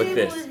is going with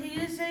able this.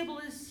 He is able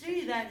to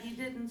see that he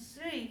didn't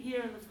see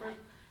here in the first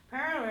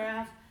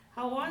paragraph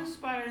how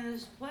uninspired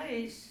this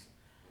place,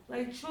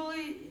 like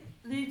truly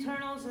the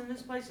eternal's in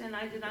this place, and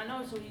I did not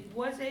know. So he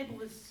was able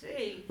to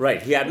see.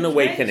 Right. He had an which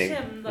makes awakening.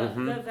 him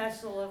the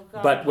vessel of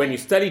God. But when you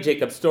study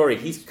Jacob's story,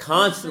 he's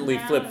constantly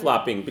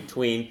flip-flopping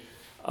between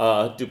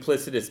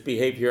duplicitous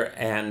behavior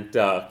and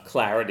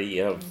clarity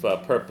of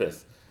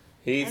purpose.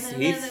 And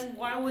then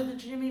why would the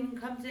dream even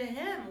come to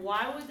him?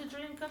 Why would the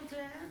dream come to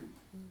him?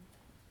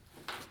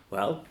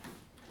 Well,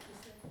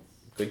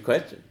 good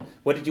question.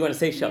 What did you want to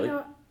say, Shelley?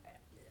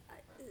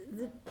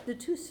 The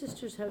two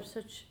sisters have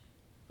such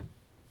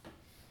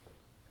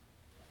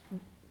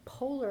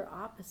polar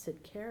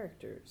opposite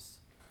characters.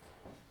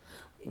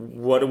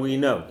 What do we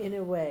know? In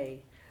a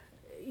way.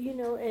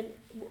 And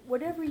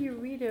whatever you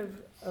read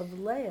of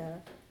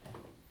Leah,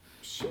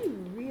 she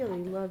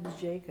really loves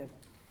Jacob.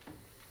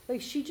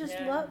 Like she just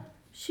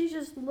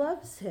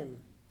loves him.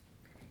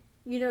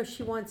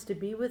 She wants to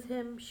be with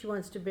him. She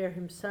wants to bear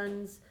him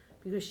sons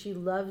because she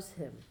loves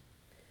him.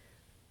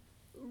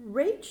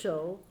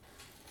 Rachel,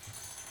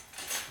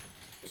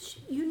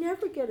 you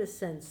never get a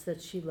sense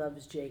that she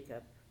loves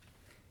Jacob.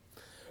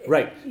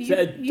 Right.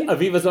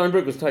 Aviva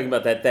Zornberg was talking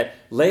about that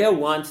Leah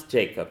wants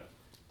Jacob.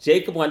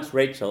 Jacob wants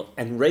Rachel,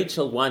 and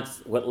Rachel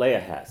wants what Leah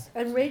has.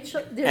 And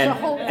Rachel,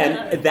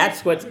 and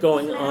that's what's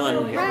going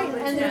on here. Right,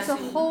 and there's a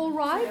whole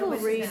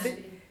rivalry.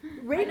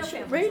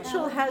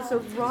 Rachel has a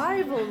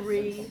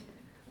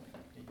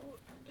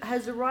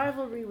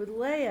rivalry with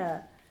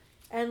Leah,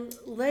 and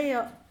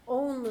Leah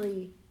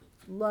only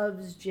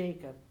loves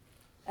Jacob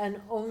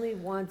and only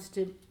wants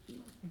to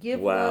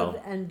give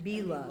love and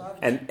be loved.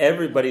 And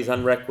everybody's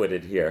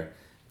unrequited here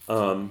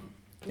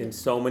in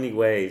so many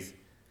ways.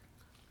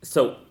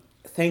 So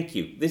thank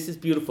you. This is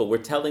beautiful. We're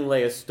telling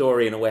Leah's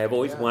story in a way I've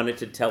always wanted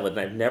to tell it, and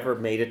I've never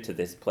made it to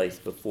this place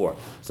before.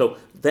 So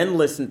then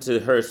listen to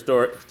her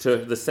story, to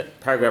the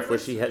paragraph where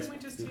she has... Can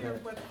we just hear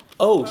what...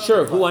 Oh,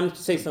 sure. Who wanted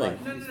to say something?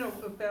 No,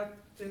 about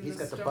in He's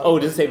the got the story. Oh,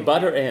 does it say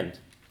but or and?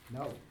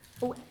 No.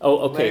 Oh,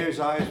 okay. Leah's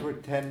eyes were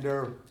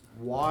tender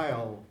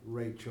while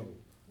Rachel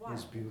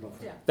was beautiful.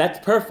 That's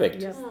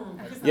perfect. Yes.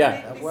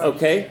 Yeah,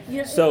 okay.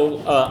 So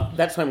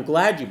that's why I'm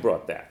glad you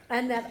brought that.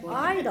 And that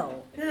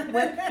idol,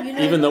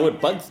 Even though it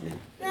bugs me.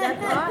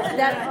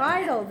 that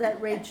idol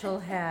that Rachel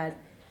had,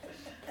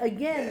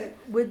 again,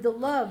 with the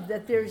love,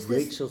 that there's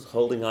this, Rachel's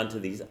holding on to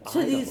these idols.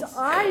 to these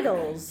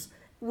idols,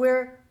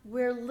 where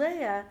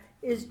Leah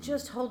is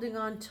just holding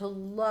on to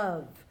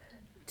love,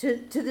 to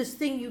this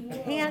thing you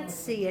can't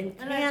see and And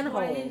can that's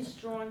why hold. he's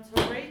drawn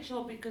to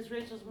Rachel, because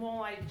Rachel's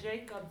more like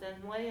Jacob than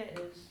Leah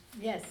is.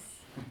 Yes.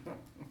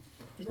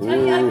 The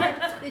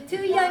Ooh.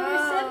 two younger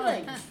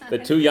siblings. The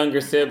two younger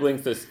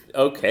siblings.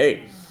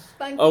 Okay.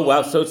 Spunky. Oh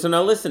wow. So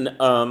now listen.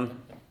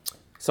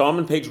 So I'm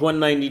on page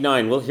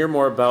 199. We'll hear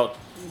more about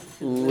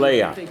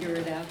Leah. Figure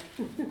it out.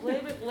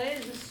 Leah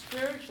is the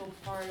spiritual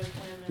part of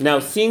women. Now,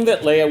 seeing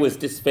that Leah was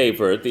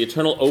disfavored, the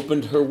Eternal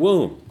opened her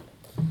womb,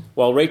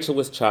 while Rachel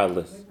was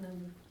childless.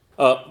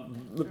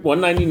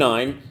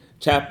 199,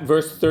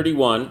 verse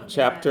 31,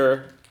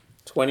 chapter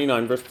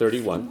 29, verse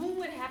 31. Who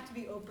would have to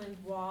be opened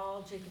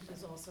while Jacob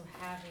is also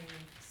having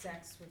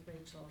sex with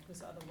Rachel?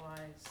 Because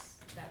otherwise,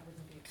 that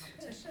wouldn't be a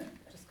competition.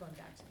 Just going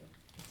back to you.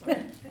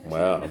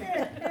 Wow.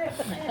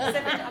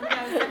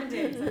 7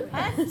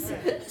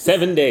 days.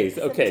 7 days,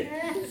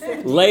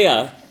 okay.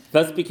 Leah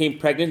thus became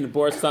pregnant and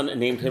bore a son and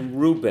named him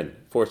Reuben,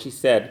 for she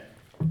said,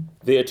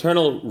 the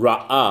Eternal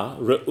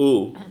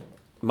Re'u,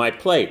 my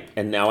plate,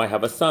 and now I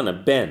have a son, a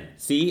Ben.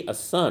 See, a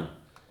son.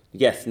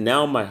 Yes,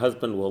 now my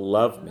husband will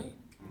love me.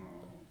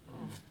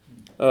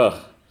 Ugh.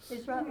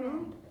 Is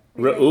Ra'u?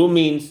 Re'u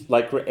means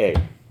like Re'eh.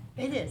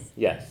 It is.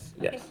 Yes,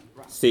 yes.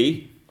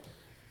 See?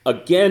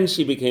 Again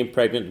she became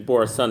pregnant and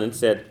bore a son and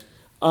said,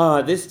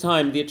 this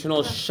time the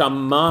Eternal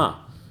Shammah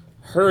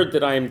heard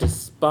that I am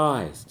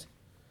despised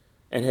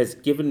and has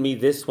given me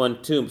this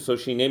one too. So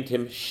she named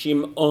him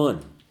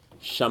Shimon.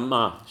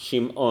 Shammah,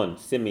 Shimon,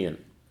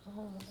 Simeon.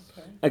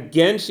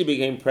 Again she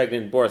became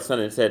pregnant and bore a son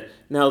and said,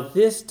 now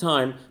this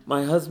time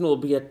my husband will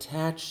be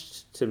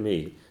attached to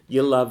me,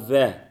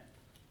 Yelaveh.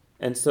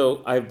 And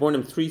so I've borne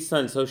him 3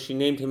 sons, so she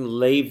named him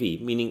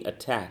Levi, meaning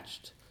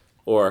attached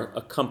or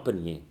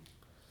accompanying.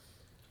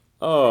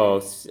 Oh.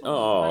 By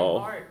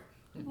heart.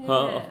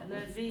 Huh?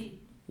 Levi.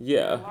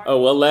 Yeah.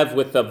 Oh, well, Lev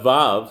with the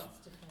Vav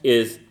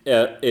is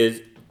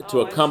to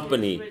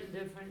accompany. It's written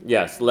different.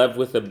 Yes, Lev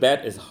with the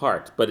Bet is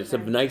heart, but it's a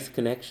nice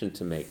connection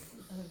to make.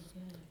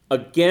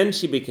 Again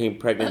she became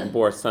pregnant and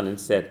bore a son and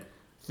said,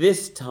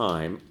 this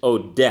time,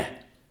 Odeh,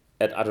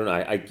 at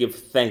Adonai, I give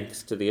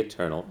thanks to the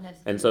Eternal.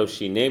 And so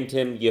she named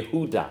him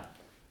Yehuda,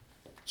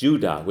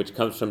 Judah, which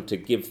comes from to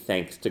give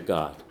thanks to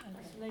God.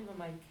 That's the name of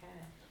my cat.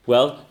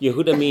 Well,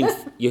 Yehuda means,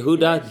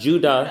 Yehuda,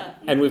 Judah,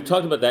 and we've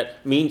talked about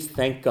that, means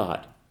thank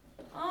God.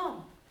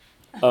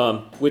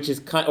 Oh. Which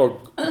is or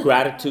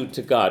gratitude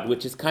to God,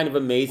 which is kind of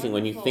amazing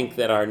when you think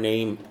that our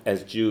name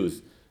as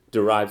Jews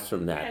derives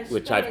from that,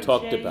 which I've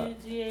talked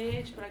about.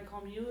 J-U-D-A-H, but I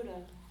call him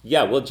Yehuda.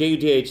 Yeah, well,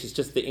 J-U-D-H is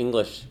just the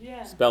English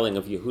Yeah. spelling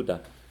of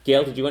Yehuda.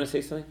 Gail, did you want to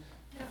say something?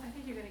 No, I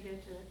think you're gonna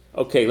get to it.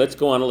 Okay, let's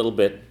go on a little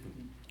bit.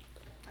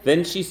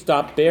 Then she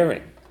stopped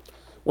bearing.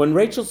 When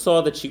Rachel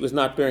saw that she was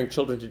not bearing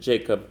children to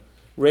Jacob,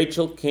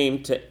 Rachel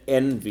came to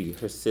envy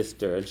her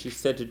sister, and she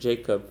said to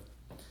Jacob,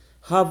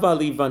 Hava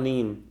li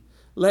vanim,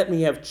 let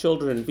me have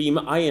children,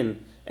 v'im ayin,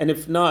 and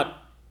if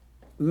not,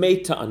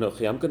 meta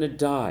anochi, I'm going to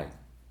die.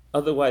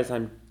 Otherwise,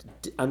 I'm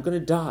going to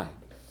die.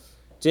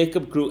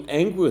 Jacob grew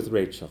angry with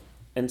Rachel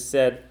and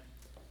said,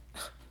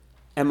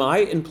 am I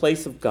in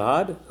place of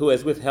God, who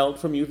has withheld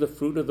from you the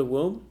fruit of the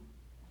womb?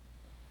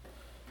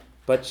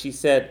 But she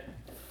said,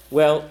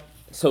 well,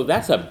 so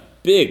that's a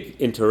big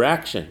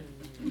interaction.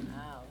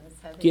 Wow,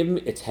 that's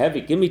heavy. It's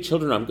heavy. Give me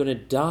children, I'm going to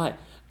die.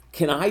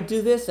 Can I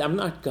do this? I'm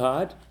not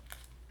God.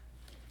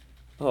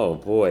 Oh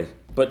boy.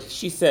 But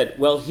she said,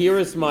 well,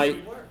 here's my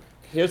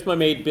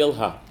maid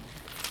Bilhah.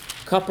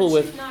 Couple But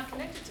with... she's not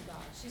connected to God.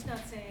 She's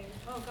not saying,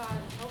 oh God,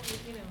 help me,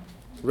 you know.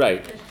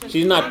 Right. But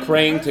She's not Hannah-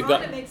 praying to Hannah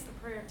God. makes the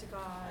prayer to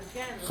God.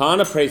 Again.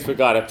 Hannah prays for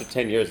God after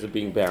 10 years of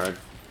being barren.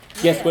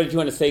 Yes, what did you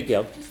want to say,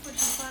 Gail? Just when she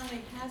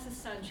finally has a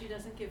son, she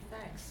doesn't give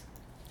thanks.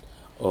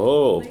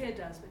 Oh, Leah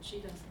does, but she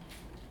doesn't.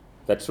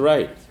 that's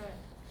right. That's right.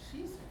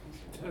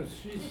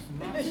 She's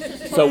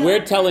not. So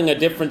we're telling a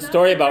different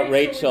story about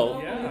Rachel,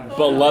 Yeah.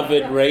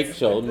 beloved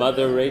Rachel,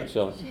 Mother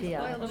Rachel.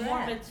 Yeah. The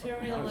more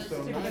materialistic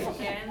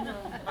again.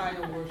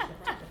 Idol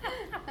worshiper.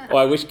 Oh,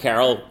 I wish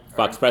Carol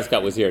Fox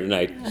Prescott was here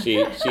tonight.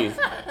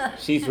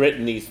 She's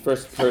written these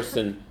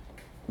first-person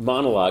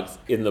monologues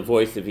in the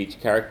voice of each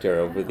character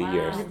over the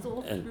years. It's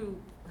all And,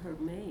 through her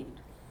maid.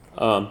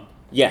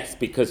 yes,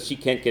 because she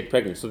can't get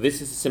pregnant. So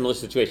this is a similar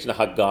situation to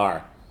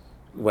Hagar,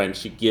 when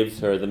she gives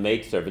her the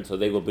maidservant, so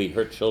they will be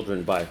her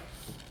children by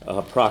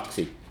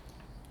proxy.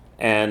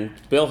 And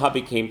Bilhah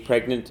became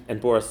pregnant and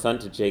bore a son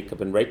to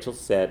Jacob, and Rachel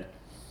said,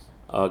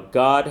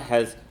 God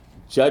has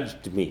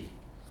judged me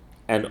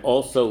and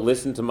also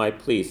listened to my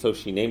plea, so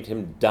she named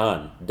him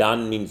Dan.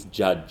 Dan means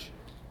judge.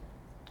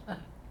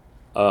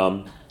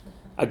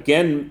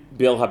 Again,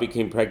 Bilhah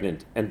became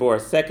pregnant and bore a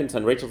second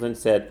son. Rachel then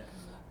said,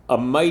 a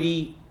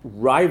mighty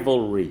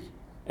rivalry,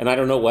 and I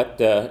don't know what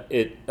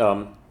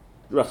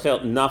Rachel,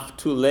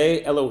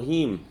 Naftule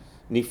Elohim,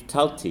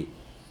 Niftalti,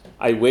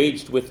 I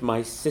waged with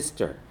my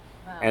sister,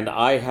 and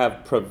I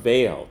have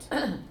prevailed.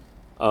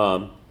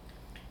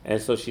 And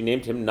so she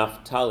named him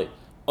Naphtali.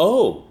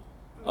 Oh,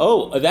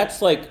 Oh,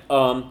 that's like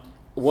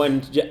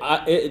when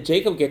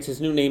Jacob gets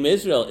his new name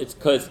Israel. It's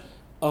because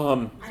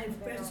I've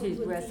wrestled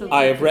with the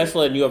I have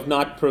wrestled and you have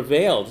not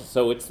prevailed.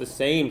 So it's the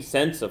same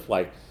sense of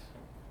like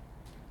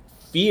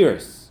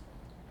fierce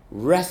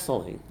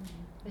wrestling.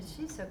 But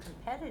she's so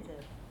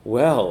competitive.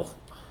 Well,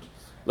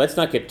 let's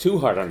not get too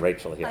hard on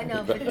Rachel here. I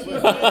know, but she's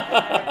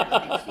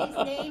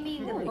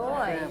naming the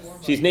boys.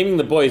 She's naming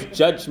the boys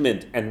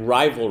judgment and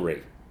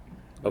rivalry.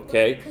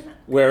 Okay?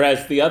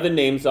 Whereas the other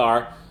names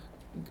are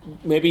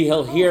maybe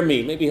he'll hear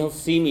me, maybe he'll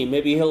see me,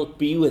 maybe he'll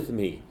be with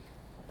me.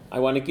 I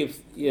want to give,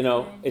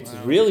 it's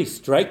really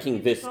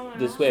striking this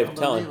way of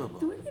telling. Unbelievable.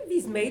 Do any of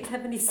these maids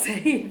have any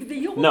say?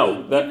 You're No,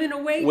 only but giving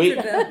away we-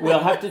 to them. we'll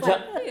have to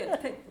tell- Yeah,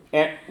 take-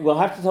 And we'll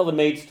have to tell the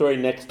maid story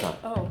next time.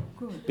 Oh,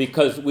 good.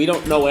 Because we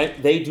don't know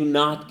it. They do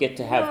not get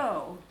to have.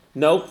 Whoa.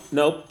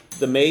 Nope.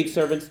 The maid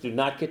servants do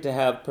not get to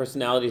have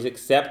personalities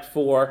except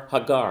for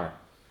Hagar.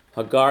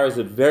 Hagar is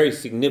a very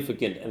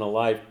significant and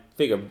alive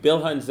figure.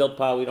 Bilhah and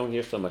Zilpah we don't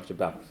hear so much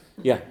about.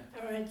 Yeah.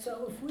 All right,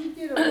 so if we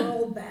did a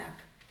rollback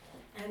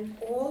and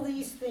all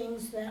these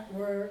things that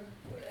are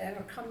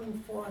coming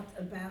forth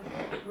about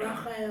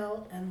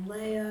Rachel and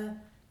Leah,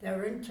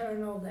 their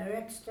internal, their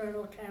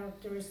external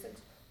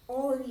characteristics,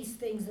 all of these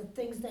things, the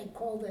things they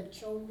call their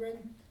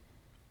children,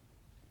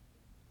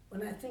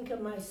 when I think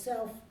of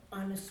myself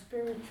on a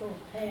spiritual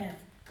path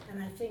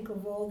and I think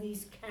of all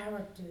these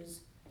characters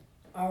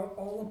are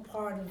all a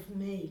part of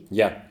me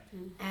Yeah.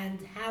 and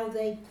how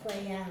they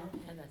play out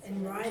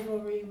in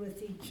rivalry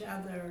with each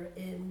other,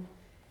 in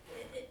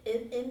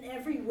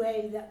every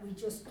way that we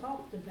just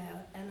talked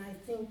about. And I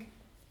think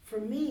for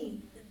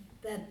me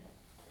that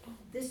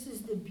this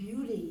is the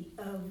beauty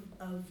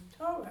of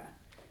Torah,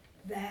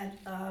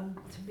 that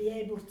to be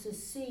able to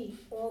see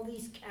all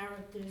these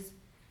characters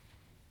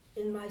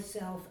in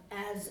myself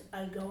as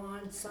I go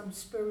on some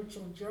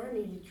spiritual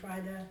journey to try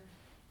to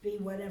be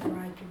whatever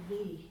I could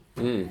be.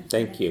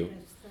 Thank you.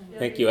 That's the best thing.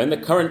 Thank you. And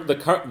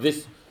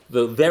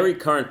the very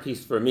current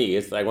piece for me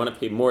is I want to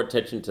pay more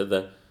attention to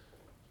the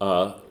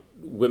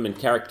women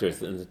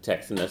characters in the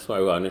text, and that's why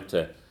I wanted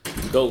to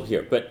go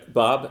here. But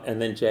Bob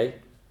and then Jay?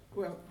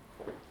 Well,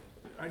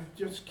 I'm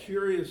just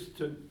curious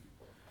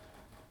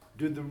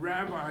did the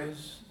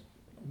rabbis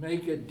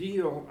make a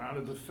deal out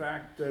of the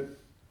fact that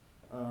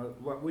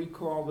what we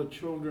call the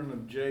children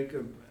of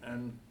Jacob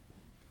and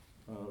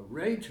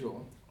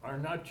Rachel are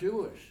not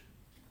Jewish?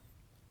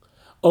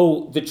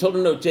 Oh, the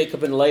children of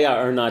Jacob and Leah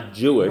are not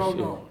Jewish.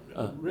 No,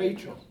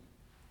 Rachel.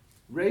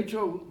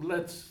 Rachel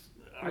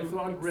I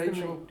thought It's the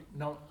Rachel, maid.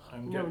 no,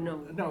 I'm No, getting, no.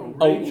 no,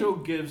 Oh. Rachel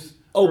gives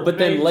Oh, her but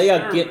then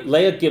maidservant.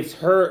 Leah gives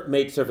her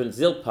maidservant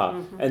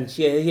Zilpah, and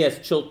he has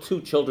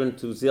two children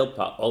to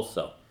Zilpah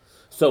also.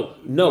 So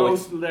no,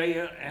 Both it's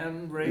Leah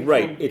and Rachel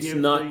right. It's give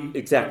not the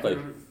exactly.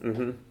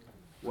 other-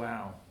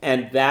 Wow.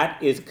 And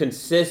that is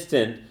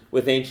consistent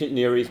with ancient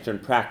Near Eastern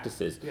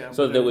practices. Yeah,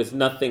 So but there then- was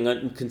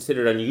nothing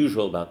considered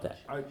unusual about that.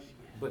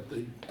 But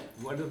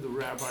what do the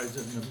rabbis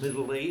in the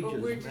Middle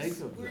Ages make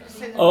of that?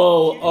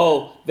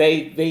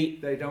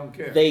 They don't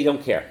care. They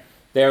don't care.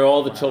 They're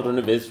all the children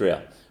of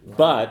Israel.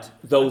 But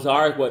those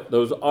are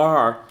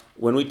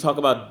when we talk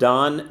about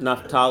Dan,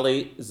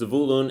 Naphtali,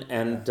 Zevulun,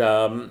 and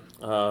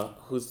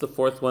who's the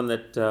fourth one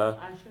that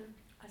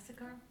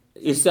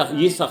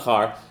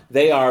Yissachar,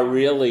 they are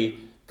really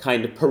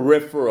kind of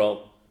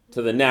peripheral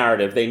to the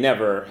narrative. They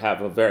never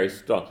have a very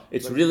strong.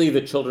 It's really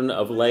the children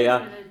of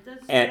Leah,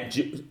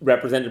 and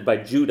represented by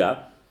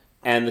Judah,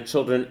 and the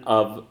children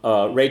of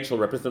Rachel,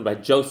 represented by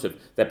Joseph,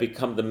 that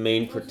become the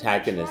main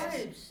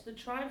protagonists. The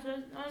tribes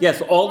are.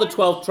 Yes, all the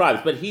 12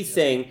 tribes. But he's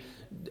saying,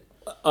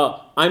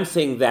 I'm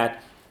saying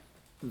that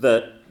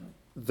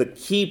the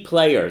key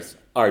players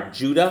are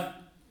Judah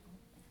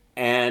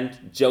and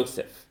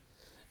Joseph,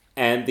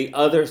 and the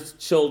other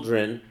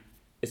children,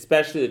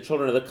 especially the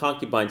children of the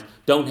concubines,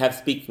 don't have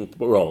speaking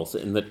roles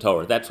in the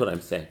Torah. That's what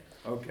I'm saying.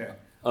 Okay.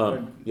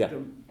 Yeah.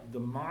 The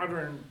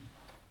modern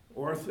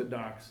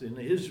Orthodox in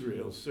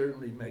Israel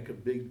certainly make a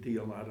big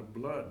deal out of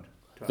blood.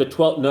 The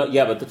 12, no,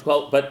 yeah, but the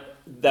 12, but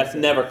that's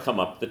never come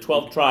up. The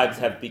 12 tribes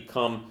have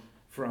become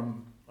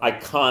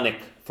iconic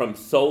from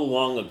so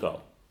long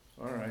ago.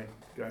 All right,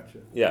 gotcha.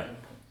 Yeah.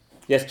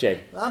 Yes,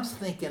 Jay. I'm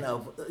thinking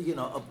of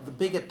the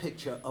bigger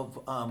picture of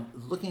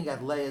looking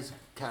at Leah's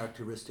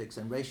characteristics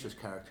and Rachel's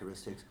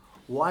characteristics.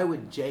 Why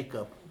would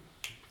Jacob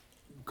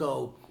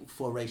go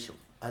for Rachel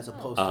as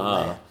opposed to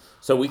Leah?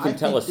 So we can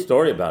tell a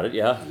story about it,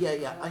 yeah.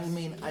 Yeah. I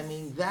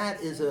mean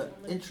that is an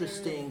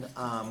interesting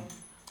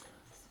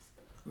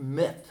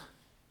myth,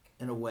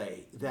 in a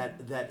way,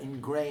 that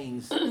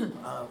ingrains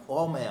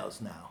all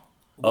males now.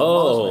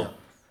 Most males,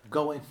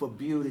 going for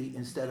beauty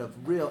instead of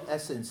real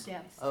essence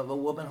of a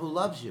woman who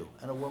loves you,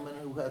 and a woman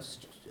who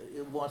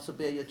wants to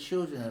bear your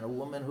children, and a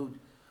woman who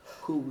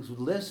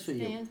lives for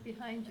you. Stands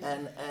behind you.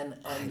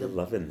 I'm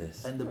loving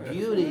this. And the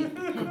beauty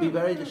can be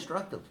very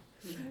destructive.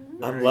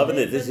 I'm loving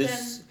it. This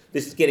is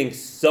This is getting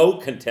so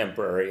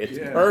contemporary. It's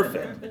Yeah.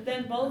 perfect. But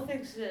then both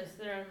exist.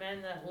 There are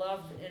men that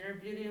love the inner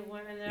beauty of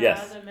women. There Yes.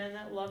 are other men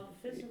that love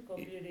the physical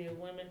beauty of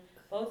women.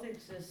 Both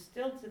exist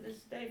still to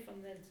this day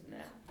from then to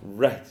now.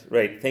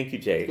 Right. Thank you,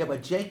 Jay. Yeah,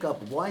 but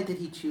Jacob, why did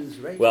he choose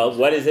Rachel? Well,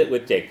 what is it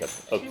with Jacob?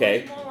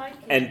 Okay. She was more like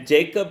him. And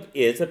Jacob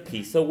is a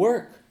piece of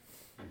work.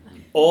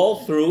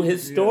 All through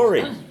his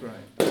story. Yes, that's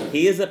right.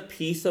 He is a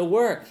piece of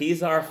work.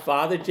 He's our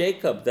father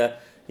Jacob, the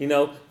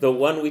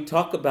one we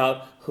talk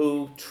about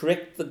who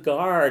tricked the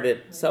guard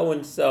at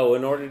so-and-so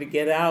in order to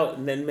get out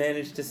and then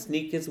managed to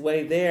sneak his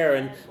way there.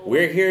 And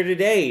we're here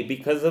today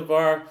because of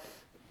our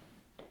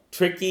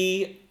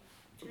tricky,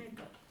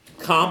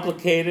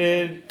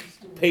 complicated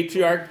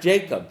patriarch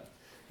Jacob.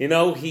 You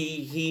know,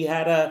 he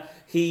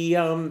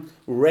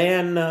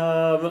ran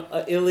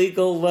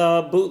illegal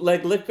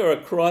bootleg liquor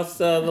across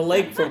the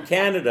lake from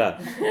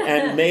Canada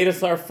and made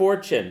us our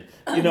fortune.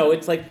 You know,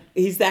 it's like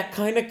he's that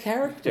kind of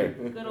character.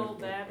 Good old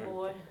bad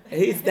boy.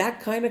 He's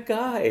that kind of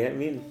guy. I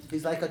mean,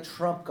 He's like a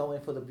Trump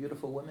going for the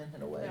beautiful women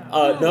in a way.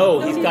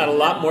 no, he's got a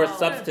lot more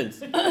substance.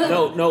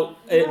 No,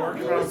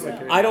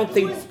 I don't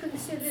think.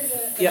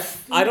 Yeah,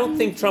 I don't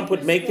think Trump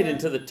would make it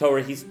into the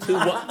Torah. He's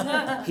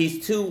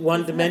too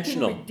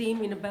one-dimensional.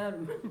 Redeeming about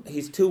him.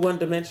 He's too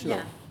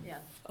one-dimensional.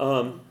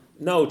 Yeah.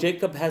 No,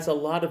 Jacob has a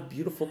lot of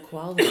beautiful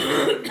qualities.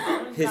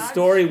 His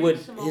story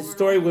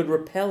would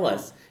repel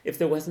us if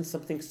there wasn't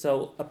something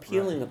so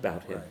appealing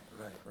about him.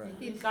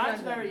 Right.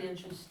 God's very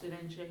interested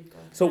in Jacob.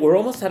 So we're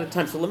almost out of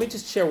time. So let me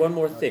just share one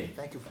more thing.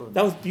 Thank you for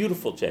That was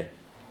beautiful, Jay.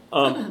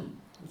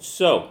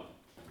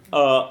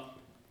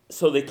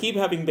 So they keep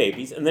having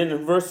babies, and then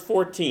in verse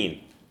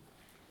 14,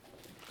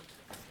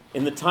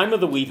 in the time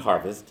of the wheat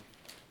harvest,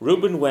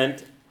 Reuben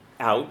went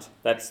out,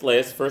 that's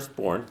Leah's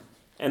firstborn,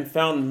 and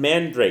found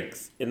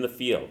mandrakes in the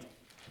field.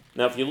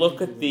 Now, if you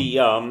look at the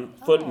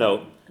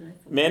footnote,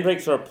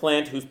 mandrakes are a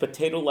plant whose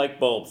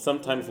potato-like bulbs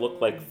sometimes look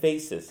like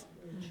faces.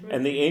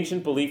 And the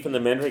ancient belief in the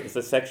mandrake as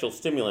a sexual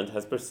stimulant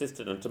has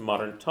persisted into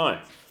modern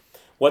times.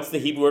 What's the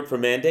Hebrew word for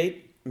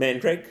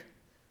mandrake?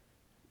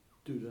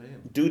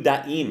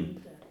 Dudaim.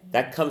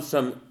 That comes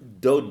from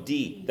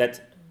dodi.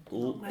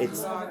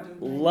 It's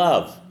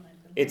love.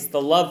 It's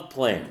the love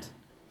plant.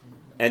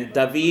 And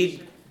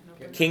David,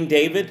 King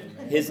David,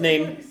 his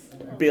name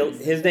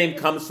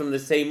comes from the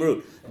same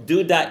root.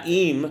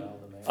 Dudaim,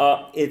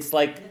 it's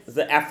like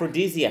the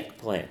aphrodisiac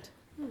plant.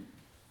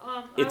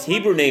 Its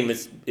Hebrew name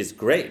is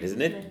great,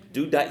 isn't it?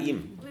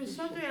 Dudaim. There's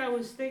something I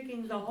was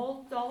thinking the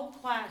whole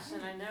class,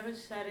 and I never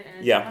said it, and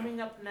it's Yeah.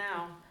 coming up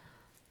now.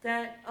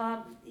 That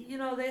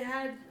they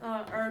had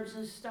herbs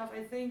and stuff.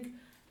 I think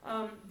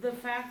the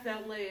fact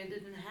that Leah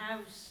didn't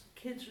have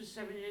kids for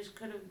 7 years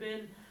could have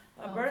been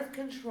a birth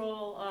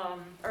control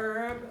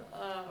herb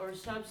or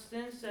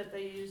substance that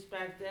they used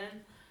back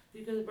then,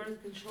 because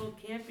birth control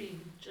can't be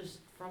just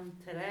from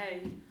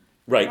today.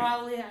 Right.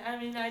 Probably, I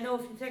mean, I know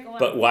if you take a lot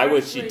But of why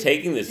was she parsley,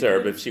 taking this you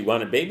herb could- if she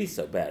wanted babies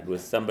so bad?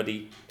 Was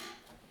somebody,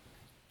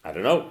 I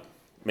don't know,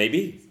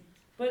 maybe.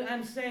 But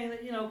I'm saying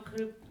that,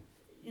 could,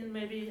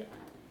 maybe.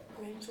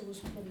 Rachel was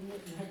putting it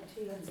in her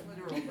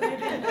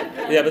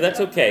tea. Yeah, but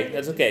that's okay.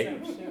 That's okay.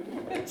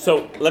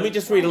 So let me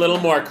just read a little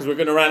more because we're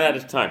going to run out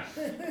of time.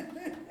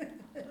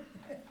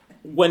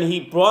 When he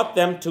brought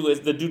them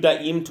the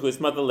Dudaim to his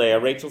mother Leah,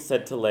 Rachel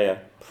said to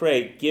Leah,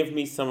 "Pray, give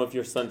me some of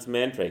your son's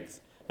mandrakes."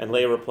 And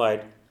Leah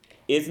replied,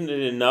 "Isn't it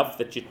enough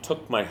that you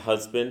took my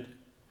husband,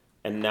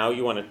 and now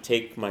you want to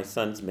take my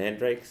son's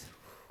mandrakes?"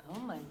 Oh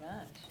my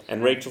gosh.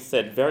 And Rachel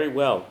said, "Very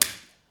well.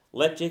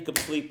 Let Jacob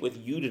sleep with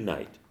you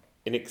tonight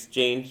in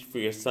exchange for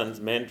your son's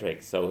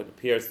mandrakes." So it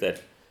appears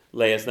that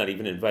Leah's not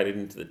even invited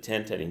into the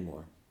tent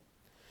anymore.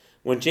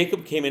 When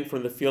Jacob came in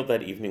from the field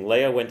that evening,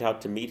 Leah went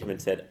out to meet him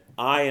and said,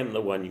 "I am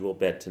the one you will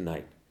bed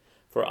tonight,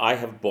 for I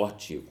have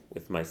bought you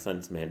with my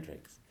son's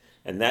mandrakes."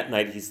 And that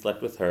night he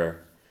slept with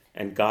her,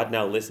 and God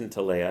now listened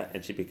to Leah,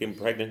 and she became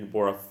pregnant and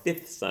bore a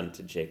fifth son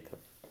to Jacob.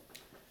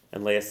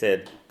 And Leah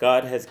said,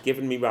 "God has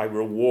given me my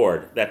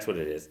reward," that's what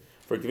it is,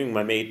 "for giving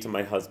my maid to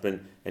my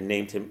husband," and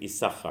named him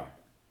Issachar.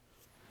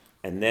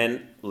 And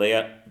then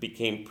Leah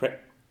became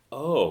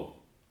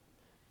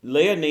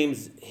Leah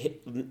names,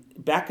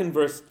 back in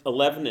verse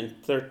 11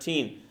 and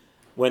 13,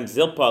 when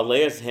Zilpah,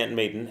 Leah's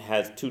handmaiden,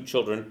 has two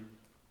children,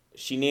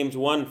 she names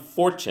one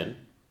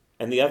Fortune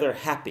and the other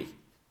Happy.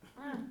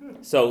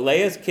 So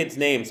Leah's kids'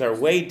 names are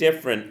way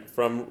different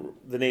from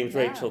the names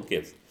Rachel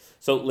gives.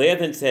 So Leah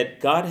then said,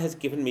 "God has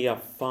given me a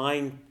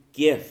fine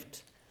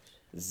gift,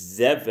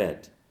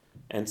 Zeved,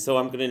 and so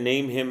I'm going to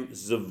name him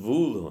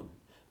Zevulun.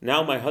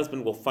 Now my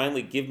husband will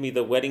finally give me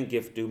the wedding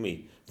gift due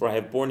me, for I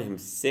have borne him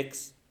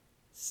 6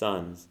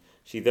 sons."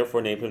 She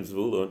therefore named him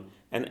Zvulun,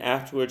 and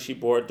afterwards she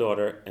bore a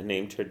daughter and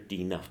named her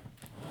Dinah.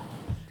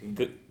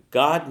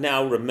 God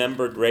now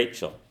remembered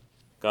Rachel.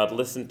 God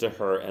listened to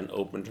her and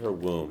opened her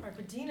womb. Right,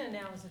 but Dina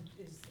now is a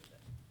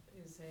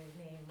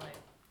name like,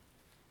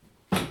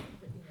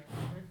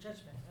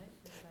 judgment,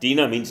 right?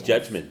 Dinah means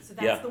judgment. So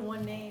that's the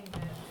one name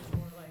that is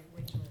more like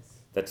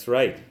Rachel's. That's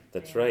right.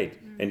 That's right.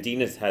 And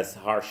Dinah has a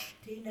harsh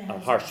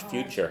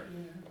future.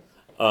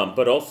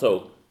 But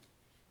also,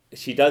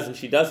 she does and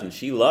she doesn't.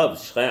 She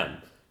loves Shem.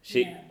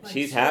 Yeah, but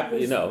She's she happy,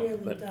 was you know. really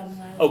But done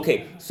last okay,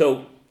 time.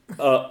 so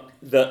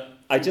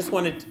I just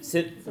wanted to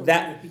sit So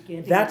that the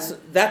beginning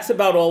that's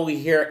about all we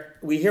hear.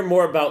 We hear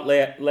more about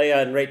Leah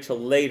and Rachel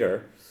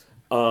later,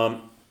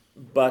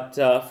 but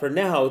for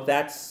now,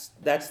 that's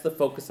the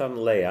focus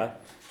on Leah,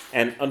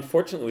 and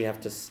unfortunately, we have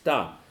to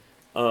stop.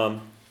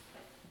 Could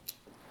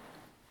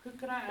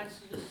I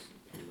ask you just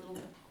a little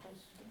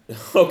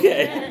question?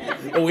 Okay,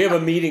 well, we have a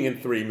meeting in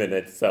 3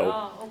 minutes, so.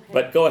 Oh, okay.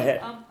 But go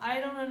ahead. I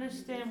don't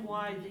understand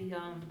why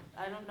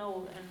I don't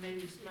know, and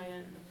maybe it's my,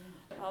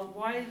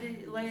 why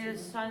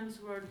Leah's sons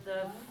were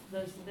the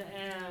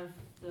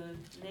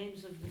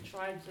names of the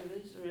tribes of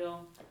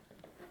Israel.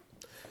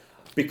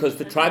 Because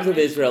the tribes of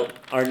Israel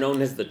are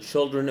known as the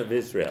children of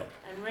Israel.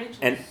 And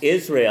Rachel's,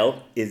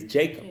 Israel is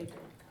Jacob.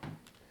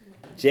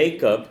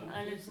 Jacob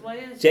and it's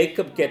Leah's.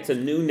 Jacob gets a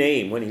new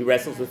name when he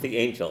wrestles with the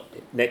angel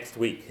next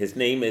week. His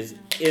name is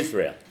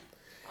Israel.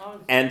 Oh,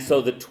 And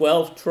so the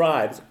 12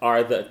 tribes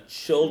are the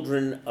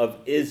children of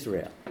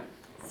Israel.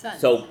 Sons.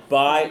 So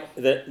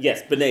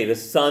B'nai, the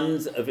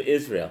sons of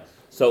Israel.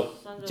 So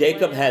Sons of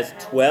Jacob Leah. has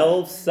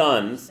 12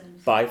 sons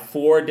by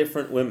 4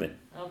 different women.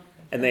 Okay.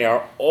 And they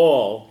are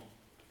all,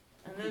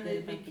 And then they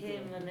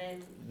became the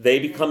name. they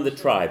become the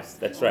tribes.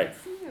 That's right.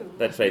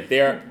 That's right.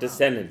 They're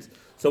descendants.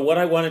 So what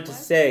I wanted to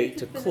say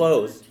to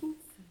close,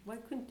 Why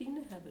couldn't Dina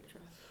have a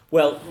child?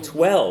 well,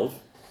 12,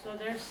 So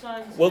their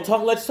sons.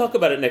 let's talk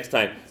about it next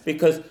time,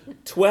 because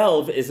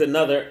 12 is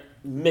another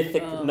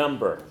mythic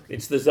number.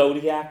 It's the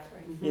zodiac,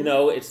 you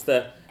know, it's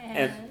the,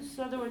 and,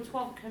 So there were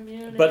 12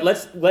 communities. but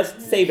let's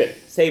save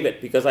it,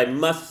 because I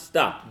must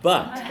stop.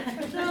 But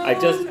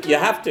you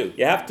have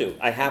to,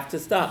 I have to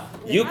stop.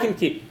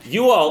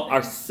 You all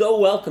are so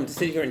welcome to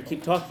sit here and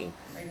keep talking.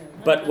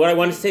 But what I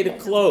want to say to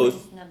close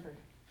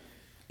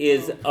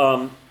is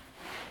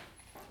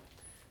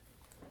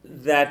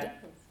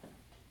that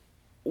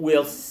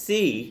we'll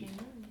see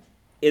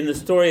in the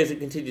story as it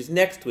continues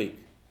next week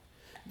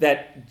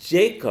that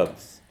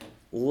Jacob's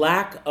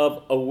lack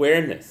of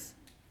awareness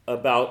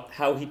about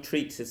how he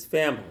treats his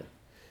family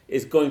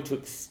is going to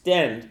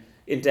extend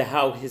into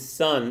how his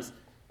sons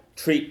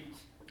treat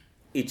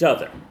each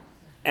other.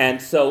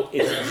 And so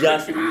it's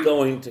just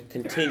going to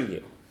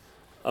continue.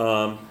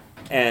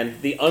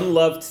 And the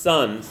unloved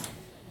sons,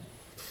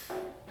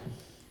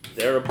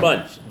 they're a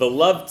bunch. The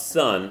loved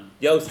son,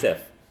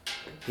 Yosef,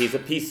 he's a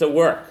piece of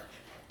work,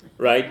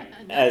 right?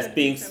 As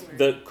being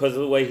because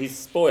of the way he's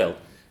spoiled.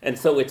 And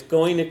so it's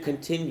going to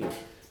continue.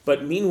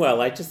 But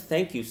meanwhile, I just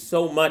thank you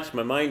so much.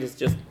 My mind is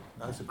just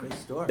That's a great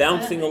story.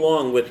 bouncing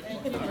along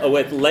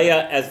with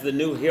Leah as the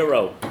new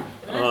hero.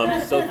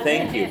 So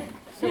thank you.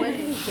 So I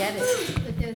didn't get it.